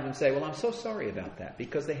 and then have them say, "Well, I'm so sorry about that,"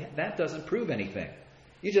 because that doesn't prove anything.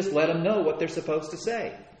 You just let them know what they're supposed to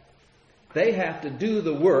say. They have to do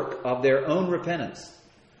the work of their own repentance.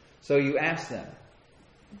 So you ask them,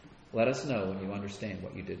 "Let us know when you understand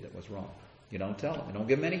what you did that was wrong." You don't tell them. You don't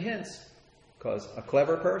give them any hints. Because a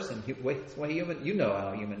clever person, you know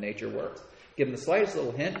how human nature works. Give them the slightest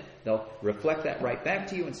little hint, they'll reflect that right back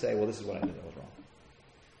to you and say, "Well, this is what I did that was wrong."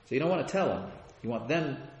 So you don't want to tell them. You want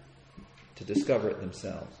them to discover it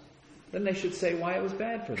themselves. Then they should say why it was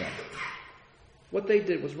bad for them. What they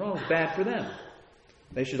did was wrong, was bad for them.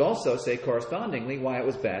 They should also say correspondingly why it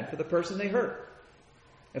was bad for the person they hurt.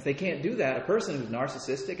 If they can't do that, a person who's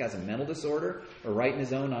narcissistic, has a mental disorder, or right in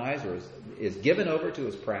his own eyes, or is given over to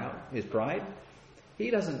his pride, he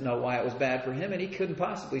doesn't know why it was bad for him, and he couldn't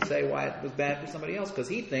possibly say why it was bad for somebody else, because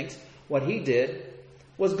he thinks what he did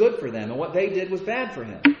was good for them, and what they did was bad for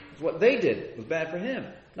him. What they did was bad for him,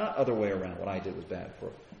 not other way around. What I did was bad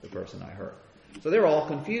for the person I hurt. So they're all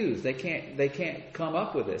confused. They can't come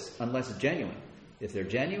up with this unless it's genuine. If they're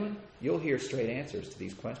genuine, you'll hear straight answers to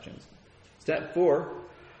these questions. Step 4,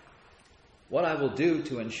 what I will do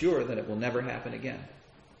to ensure that it will never happen again.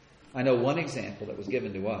 I know one example that was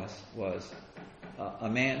given to us was a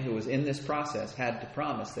man who was in this process had to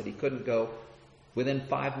promise that he couldn't go within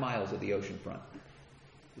 5 miles of the ocean front.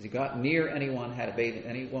 As he got near any woman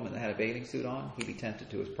that had a bathing suit on, he'd be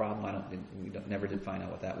tempted to his problem. We never did find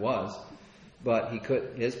out what that was. But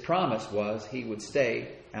his promise was he would stay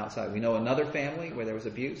outside. We know another family where there was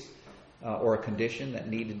abuse or a condition that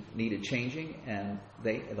needed changing, and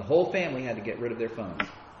the whole family had to get rid of their phones.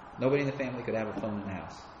 Nobody in the family could have a phone in the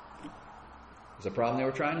house. It was a problem they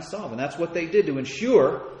were trying to solve, and that's what they did to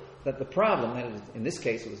ensure that the problem, in this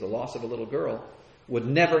case it was the loss of a little girl, would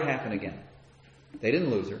never happen again. They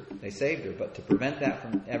didn't lose her. They saved her, but to prevent that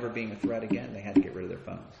from ever being a threat again, they had to get rid of their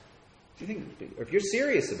phones. So you think, if you're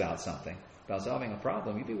serious about something, about solving a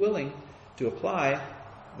problem, you'd be willing to apply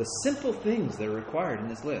the simple things that are required in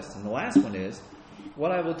this list. And the last one is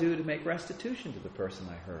what I will do to make restitution to the person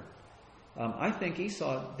I hurt. I think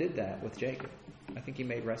Esau did that with Jacob. I think he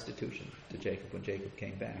made restitution to Jacob when Jacob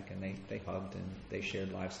came back, and they hugged and they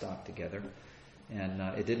shared livestock together. And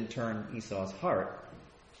it didn't turn Esau's heart,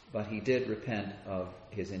 but he did repent of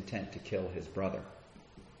his intent to kill his brother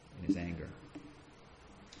in his anger.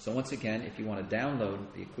 So once again, if you want to download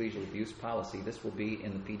the ecclesial abuse policy, this will be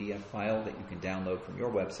in the PDF file that you can download from your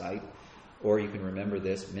website, or you can remember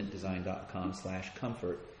this,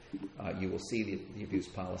 mintdesign.com/comfort. You will see the abuse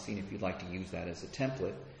policy, and if you'd like to use that as a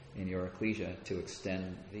template in your ecclesia to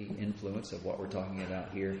extend the influence of what we're talking about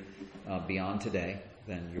here beyond today,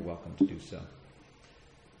 then you're welcome to do so.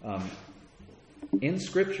 In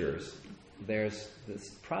scriptures, there's this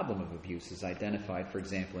problem of abuse is identified, for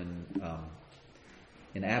example,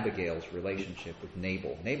 in Abigail's relationship with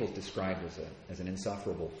Nabal. Nabal's described as an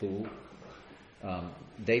insufferable fool.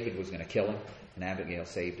 David was going to kill him, and Abigail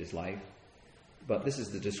saved his life. But this is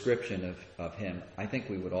the description of him. I think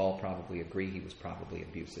we would all probably agree he was probably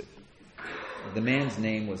abusive. The man's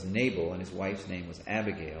name was Nabal, and his wife's name was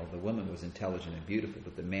Abigail. The woman was intelligent and beautiful,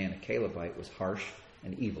 but the man, a Calebite, was harsh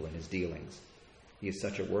and evil in his dealings. He is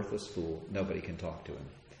such a worthless fool, nobody can talk to him.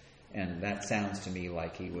 And that sounds to me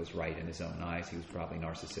like he was right in his own eyes. He was probably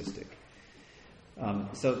narcissistic.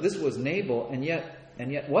 So this was Nabal, and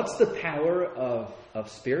yet what's the power of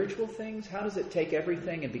spiritual things? How does it take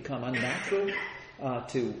everything and become unnatural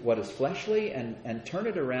to what is fleshly and turn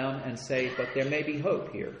it around and say, but there may be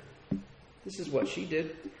hope here? This is what she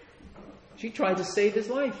did. She tried to save his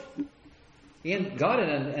life. God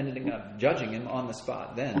ended up judging him on the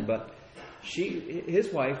spot then, but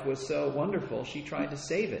his wife was so wonderful, she tried to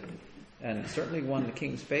save it, and certainly won the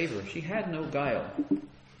king's favor. She had no guile.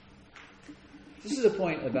 This is a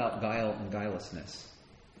point about guile and guilelessness.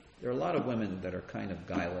 There are a lot of women that are kind of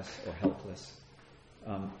guileless or helpless.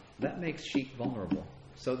 That makes sheep vulnerable.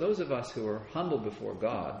 So those of us who are humble before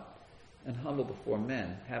God and humble before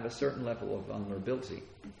men have a certain level of vulnerability.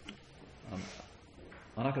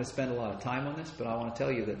 I'm not going to spend a lot of time on this, but I want to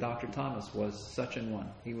tell you that Dr. Thomas was such an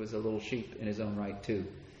one. He was a little sheep in his own right too.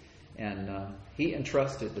 And he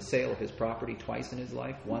entrusted the sale of his property twice in his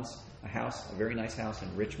life. Once a very nice house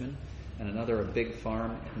in Richmond, and another a big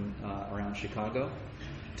farm around Chicago,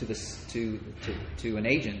 to an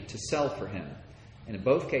agent to sell for him. And in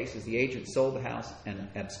both cases, the agent sold the house and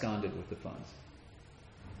absconded with the funds.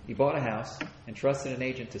 He bought a house, entrusted an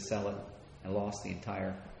agent to sell it, and lost the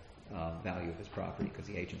entire value of his property because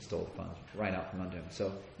the agent stole the funds right out from under him.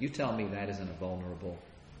 So you tell me that isn't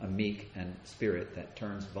a meek and spirit that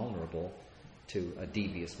turns vulnerable to a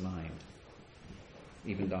devious mind.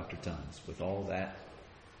 Even Dr. Thomas, with all that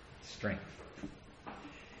strength.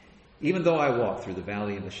 Even though I walk through the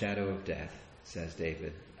valley of the shadow of death, says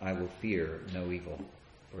David, I will fear no evil,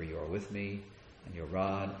 for you are with me, and your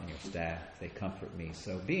rod and your staff, they comfort me.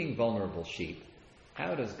 So being vulnerable sheep,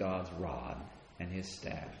 how does God's rod and his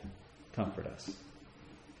staff comfort us?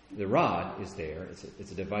 The rod is there.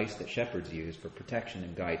 It's a device that shepherds use for protection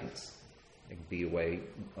and guidance. It can be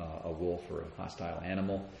a wolf or a hostile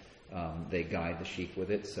animal. They guide the sheep with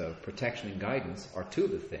it. So protection and guidance are two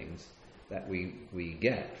of the things that we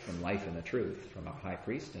get from life and the truth, from our high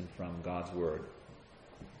priest and from God's word.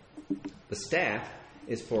 The staff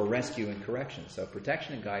is for rescue and correction. So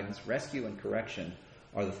protection and guidance, rescue and correction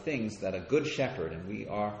are the things that a good shepherd, and we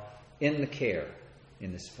are in the care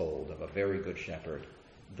in this fold of a very good shepherd,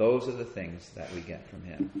 those are the things that we get from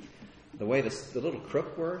him. The way the little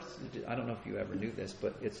crook works, I don't know if you ever knew this,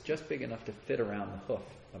 but it's just big enough to fit around the hoof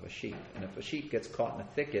of a sheep. And if a sheep gets caught in a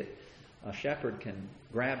thicket, a shepherd can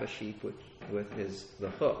grab a sheep with the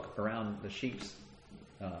hook around the sheep's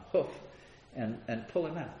hoof and pull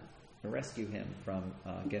him out and rescue him from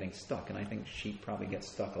getting stuck. And I think sheep probably get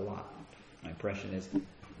stuck a lot. My impression is,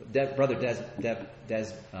 Brother Des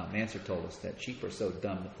Manser told us that sheep are so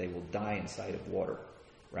dumb that they will die in sight of water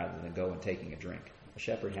rather than go and taking a drink. A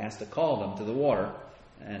shepherd has to call them to the water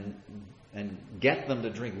and get them to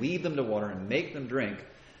drink, lead them to water and make them drink,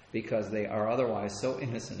 because they are otherwise so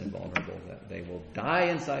innocent and vulnerable that they will die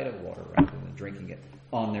in sight of water rather than drinking it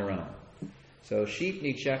on their own. So sheep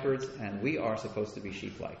need shepherds, and we are supposed to be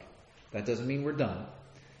sheep-like. That doesn't mean we're dumb.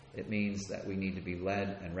 It means that we need to be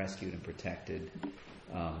led and rescued and protected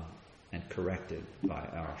and corrected by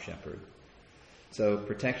our shepherd. So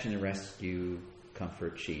protection and rescue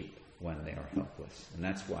comfort sheep when they are helpless. And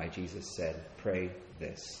that's why Jesus said, pray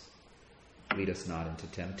this: lead us not into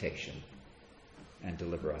temptation and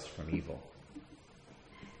deliver us from evil.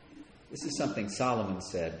 This is something Solomon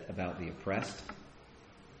said about the oppressed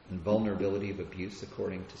and vulnerability of abuse,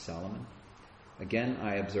 according to Solomon. Again,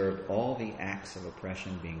 I observed all the acts of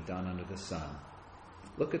oppression being done under the sun.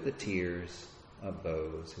 Look at the tears of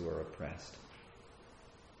those who are oppressed.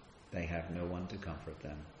 They have no one to comfort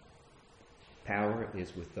them. Power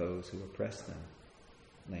is with those who oppress them.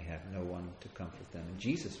 They have no one to comfort them. And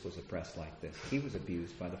Jesus was oppressed like this. He was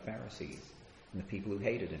abused by the Pharisees and the people who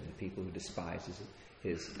hated him, the people who despised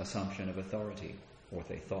his assumption of authority. what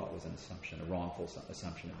they thought was an assumption, a wrongful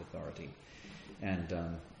assumption of authority.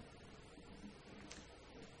 And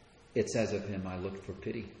it says of him, I looked for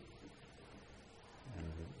pity and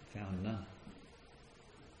found none.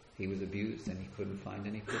 He was abused and he couldn't find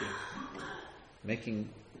any pity. Making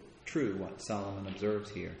true what Solomon observes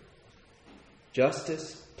here.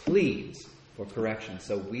 Justice pleads for correction.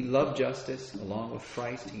 So we love justice along with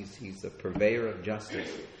Christ. He's the purveyor of justice.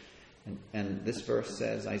 And this verse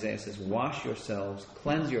says, Isaiah says, wash yourselves,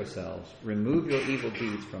 cleanse yourselves, remove your evil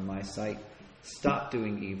deeds from my sight, stop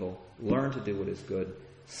doing evil, learn to do what is good,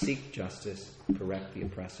 seek justice, correct the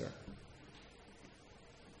oppressor.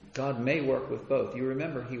 God may work with both. You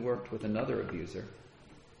remember he worked with another abuser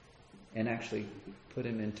and actually put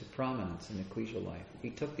him into prominence in ecclesial life. He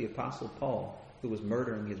took the Apostle Paul, who was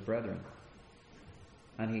murdering his brethren,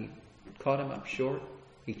 and he caught him up short.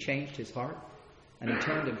 He changed his heart, and he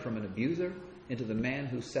turned him from an abuser into the man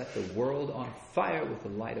who set the world on fire with the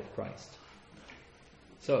light of Christ.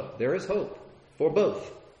 So there is hope for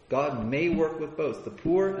both. God may work with both. The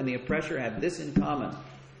poor and the oppressor have this in common.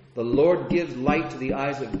 The Lord gives light to the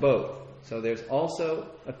eyes of both. So there's also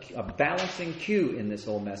a balancing cue in this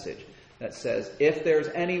whole message that says, if there's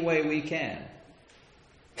any way we can,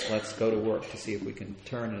 let's go to work to see if we can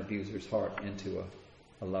turn an abuser's heart into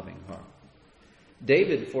a loving heart.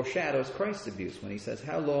 David foreshadows Christ's abuse when he says,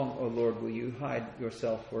 how long, O Lord, will you hide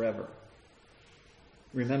yourself forever?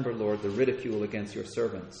 Remember, Lord, the ridicule against your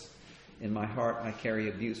servants. In my heart I carry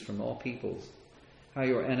abuse from all peoples. How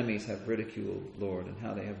your enemies have ridiculed, Lord, and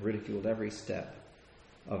how they have ridiculed every step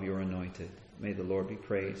of your anointed. May the Lord be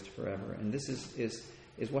praised forever. And this is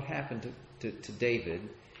what happened to David.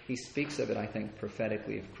 He speaks of it, I think,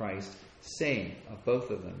 prophetically of Christ, saying of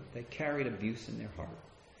both of them, they carried abuse in their heart.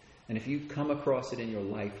 And if you come across it in your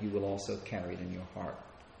life, you will also carry it in your heart.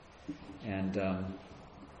 And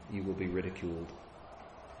you will be ridiculed.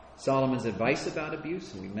 Solomon's advice about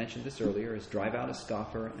abuse, and we mentioned this earlier, is drive out a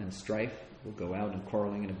scoffer and strife will go out and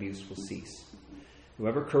quarreling and abuse will cease.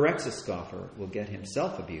 Whoever corrects a scoffer will get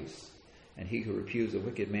himself abuse, and he who reproves a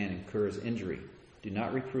wicked man incurs injury. Do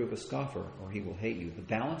not reprove a scoffer, or he will hate you. The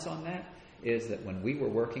balance on that is that when we were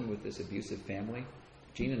working with this abusive family,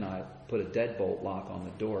 Jean and I put a deadbolt lock on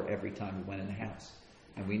the door every time we went in the house.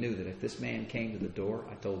 And we knew that if this man came to the door,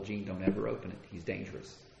 I told Jean, don't ever open it. He's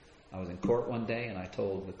dangerous. I was in court one day and I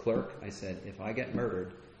told the clerk, I said, if I get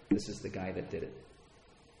murdered, this is the guy that did it.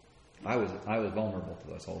 I was vulnerable to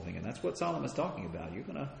this whole thing. And that's what Solomon's talking about.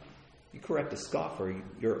 You correct a scoffer,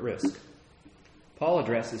 you're at risk. Paul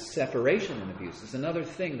addresses separation in abuse. It's another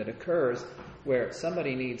thing that occurs where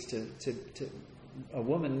somebody needs a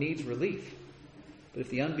woman needs relief. But if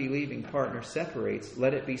the unbelieving partner separates,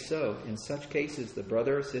 let it be so. In such cases, the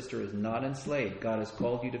brother or sister is not enslaved. God has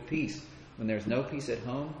called you to peace. When there's no peace at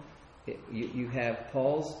home, you have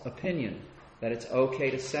Paul's opinion that it's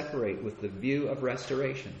okay to separate with the view of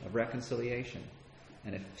restoration, of reconciliation.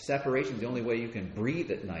 And if separation is the only way you can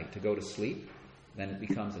breathe at night to go to sleep, then it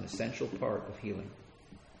becomes an essential part of healing.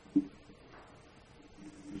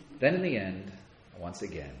 Then in the end, once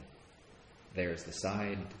again, there's the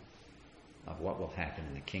side of what will happen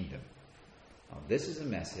in the kingdom. Now, this is a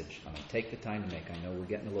message I'm going to take the time to make. I know we're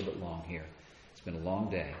getting a little bit long here. It's been a long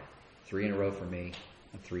day. 3 in a row for me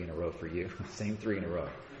and 3 in a row for you. Same 3 in a row.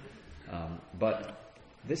 But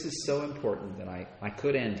this is so important that I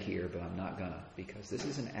could end here, but I'm not going to, because this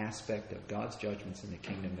is an aspect of God's judgments in the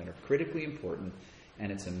kingdom that are critically important,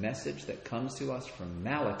 and it's a message that comes to us from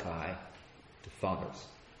Malachi to fathers.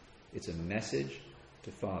 It's a message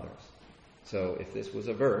to fathers. So if this was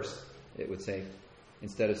a verse, it would say,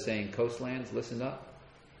 instead of saying coastlands, listen up,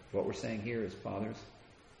 what we're saying here is, fathers,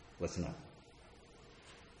 listen up.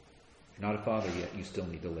 If you're not a father yet, you still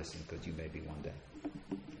need to listen, because you may be one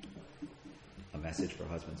day. A message for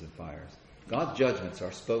husbands and fathers. God's judgments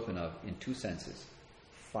are spoken of in 2 senses,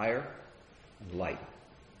 fire and light.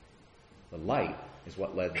 The light is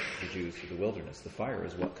what led the Jews to the wilderness. The fire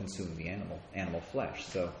is what consumed the animal flesh.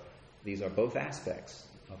 So these are both aspects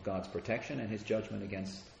of God's protection and his judgment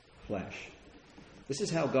against flesh. This is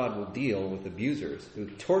how God will deal with abusers who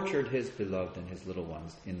tortured his beloved and his little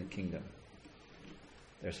ones in the kingdom.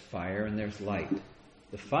 There's fire and there's light.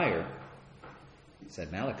 The fire,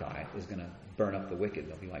 said Malachi, is going to burn up the wicked.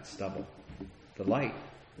 They'll be like stubble. The light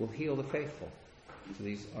will heal the faithful. So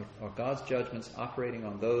these are God's judgments operating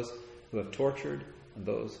on those who have tortured and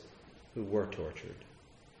those who were tortured.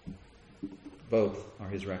 Both are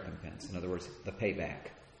his recompense. In other words, the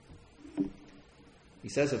payback. He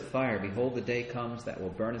says of fire, behold, the day comes that will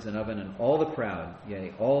burn as an oven, and all the proud,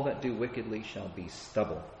 yea, all that do wickedly shall be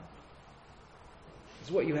stubble. This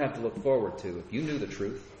is what you have to look forward to. If you knew the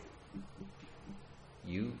truth,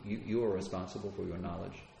 You are responsible for your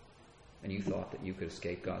knowledge, and you thought that you could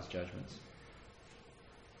escape God's judgments.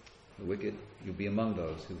 The wicked, you'll be among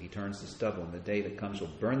those who he turns to stubble, and the day that comes shall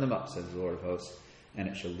burn them up, says the Lord of hosts, and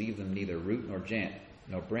it shall leave them neither root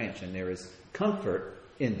nor branch. And there is comfort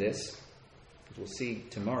in this, as we'll see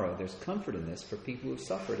tomorrow, there's comfort in this for people who have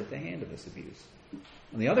suffered at the hand of this abuse.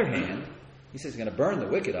 On the other hand, he says he's going to burn the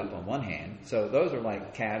wicked up on one hand. So those are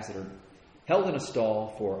like calves that are held in a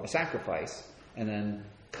stall for a sacrifice and then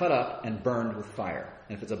cut up and burned with fire.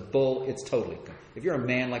 And if it's a bull, it's totally... If you're a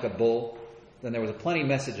man like a bull, then there was a plenty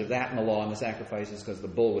message of that in the law and the sacrifices, because the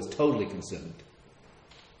bull was totally consumed.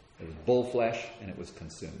 It was bull flesh and it was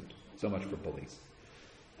consumed. So much for bullies.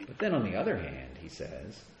 But then on the other hand, he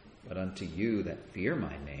says, but unto you that fear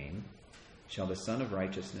my name shall the Son of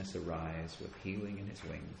Righteousness arise with healing in his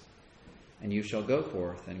wings. And you shall go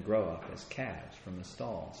forth and grow up as calves from the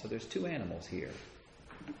stall. So there's two animals here.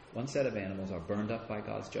 One set of animals are burned up by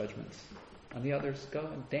God's judgments, and the others go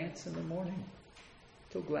and dance in the morning.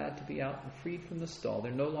 So glad to be out and freed from the stall.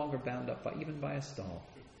 They're no longer bound up even by a stall.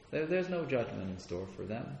 There's no judgment in store for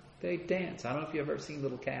them. They dance. I don't know if you've ever seen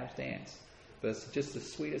little calves dance, but it's just the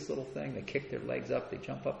sweetest little thing. They kick their legs up, they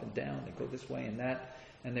jump up and down, they go this way and that,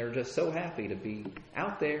 and they're just so happy to be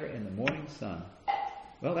out there in the morning sun.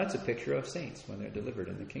 Well, that's a picture of saints when they're delivered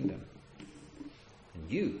in the kingdom.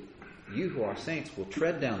 And you who are saints, will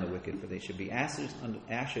tread down the wicked, for they should be ashes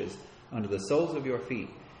under the soles of your feet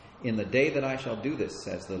in the day that I shall do this,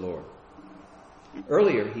 says the Lord.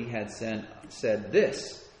 Earlier he had said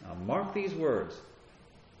this. Now mark these words.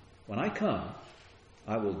 When I come,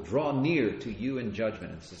 I will draw near to you in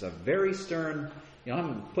judgment. This is a very stern,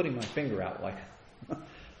 I'm putting my finger out like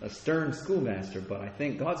a stern schoolmaster, but I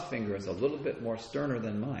think God's finger is a little bit more sterner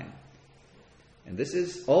than mine. And this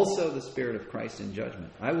is also the Spirit of Christ in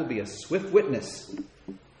judgment. I will be a swift witness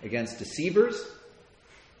against deceivers,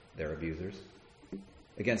 their abusers,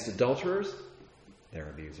 against adulterers, their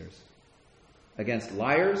abusers, against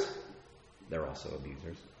liars, they're also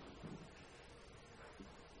abusers,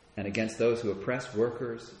 and against those who oppress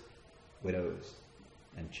workers, widows,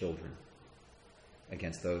 and children,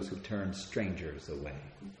 against those who turn strangers away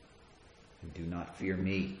and do not fear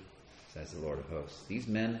me, says the Lord of hosts. These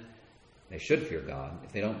men, they should fear God.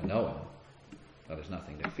 If they don't know Him, well, there's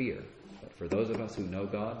nothing to fear. But for those of us who know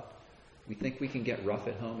God, we think we can get rough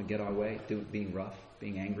at home and get our way, being rough,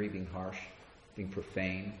 being angry, being harsh, being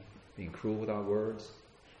profane, being cruel with our words,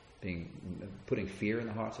 putting fear in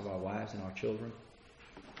the hearts of our wives and our children.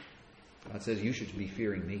 God says, you should be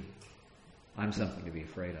fearing me. I'm something to be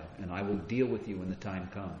afraid of, and I will deal with you when the time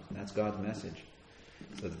comes. And that's God's message.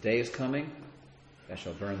 So the day is coming, I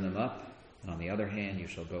shall burn them up, and on the other hand, you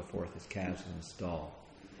shall go forth as calves in the stall.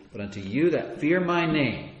 But unto you that fear my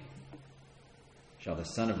name shall the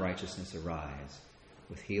Son of Righteousness arise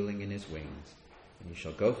with healing in his wings, and you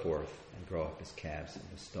shall go forth and grow up as calves in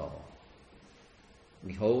the stall.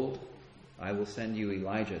 Behold, I will send you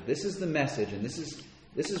Elijah. This is the message, and this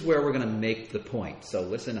is where we're going to make the point. So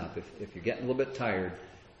listen up. If you're getting a little bit tired,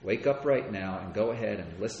 wake up right now and go ahead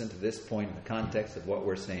and listen to this point in the context of what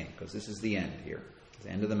we're saying, because this is the end here. It's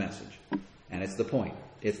the end of the message. And it's the point.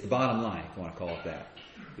 It's the bottom line, if you want to call it that.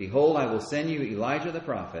 Behold, I will send you Elijah the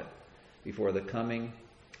prophet before the coming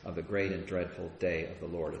of the great and dreadful day of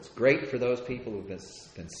the Lord. It's great for those people who've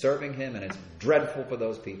been serving him, and it's dreadful for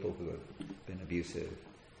those people who have been abusive.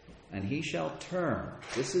 And he shall turn.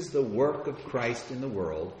 This is the work of Christ in the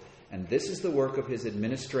world, and this is the work of his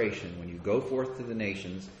administration when you go forth to the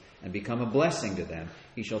nations and become a blessing to them.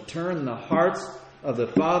 He shall turn the hearts of the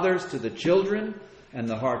fathers to the children, and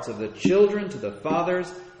the hearts of the children to the fathers,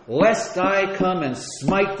 lest I come and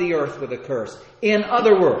smite the earth with a curse. In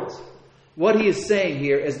other words, what he is saying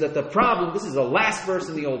here is that the problem, this is the last verse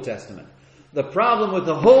in the Old Testament, the problem with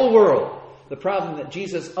the whole world, the problem that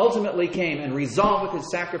Jesus ultimately came and resolved with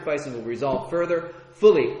his sacrifice and will resolve further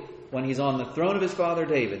fully when he's on the throne of his father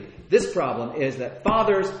David. This problem is that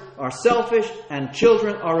fathers are selfish and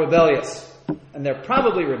children are rebellious. And they're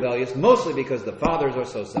probably rebellious mostly because the fathers are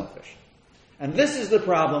so selfish. And this is the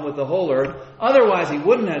problem with the whole earth. Otherwise he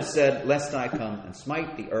wouldn't have said, lest I come and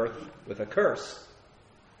smite the earth with a curse.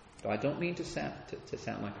 So I don't mean to sound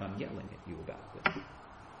like I'm yelling at you about this.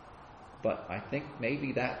 But I think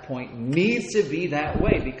maybe that point needs to be that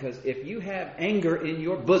way, because if you have anger in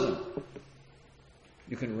your bosom,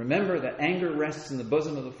 you can remember that anger rests in the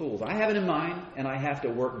bosom of the fools. I have it in mine, and I have to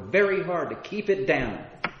work very hard to keep it down.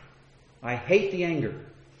 I hate the anger.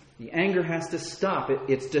 The anger has to stop.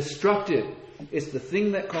 It's destructive. It's the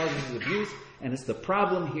thing that causes abuse, and it's the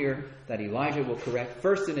problem here that Elijah will correct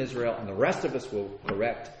first in Israel, and the rest of us will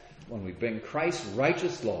correct when we bring Christ's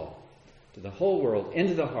righteous law to the whole world,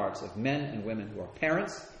 into the hearts of men and women who are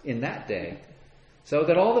parents in that day, so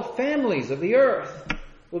that all the families of the earth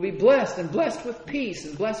will be blessed, and blessed with peace,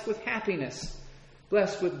 and blessed with happiness,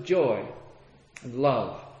 blessed with joy and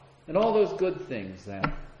love, and all those good things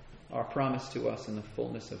that are promised to us in the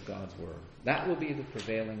fullness of God's Word. That will be the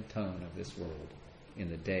prevailing tone of this world in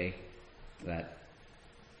the day that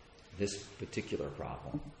this particular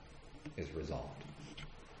problem is resolved.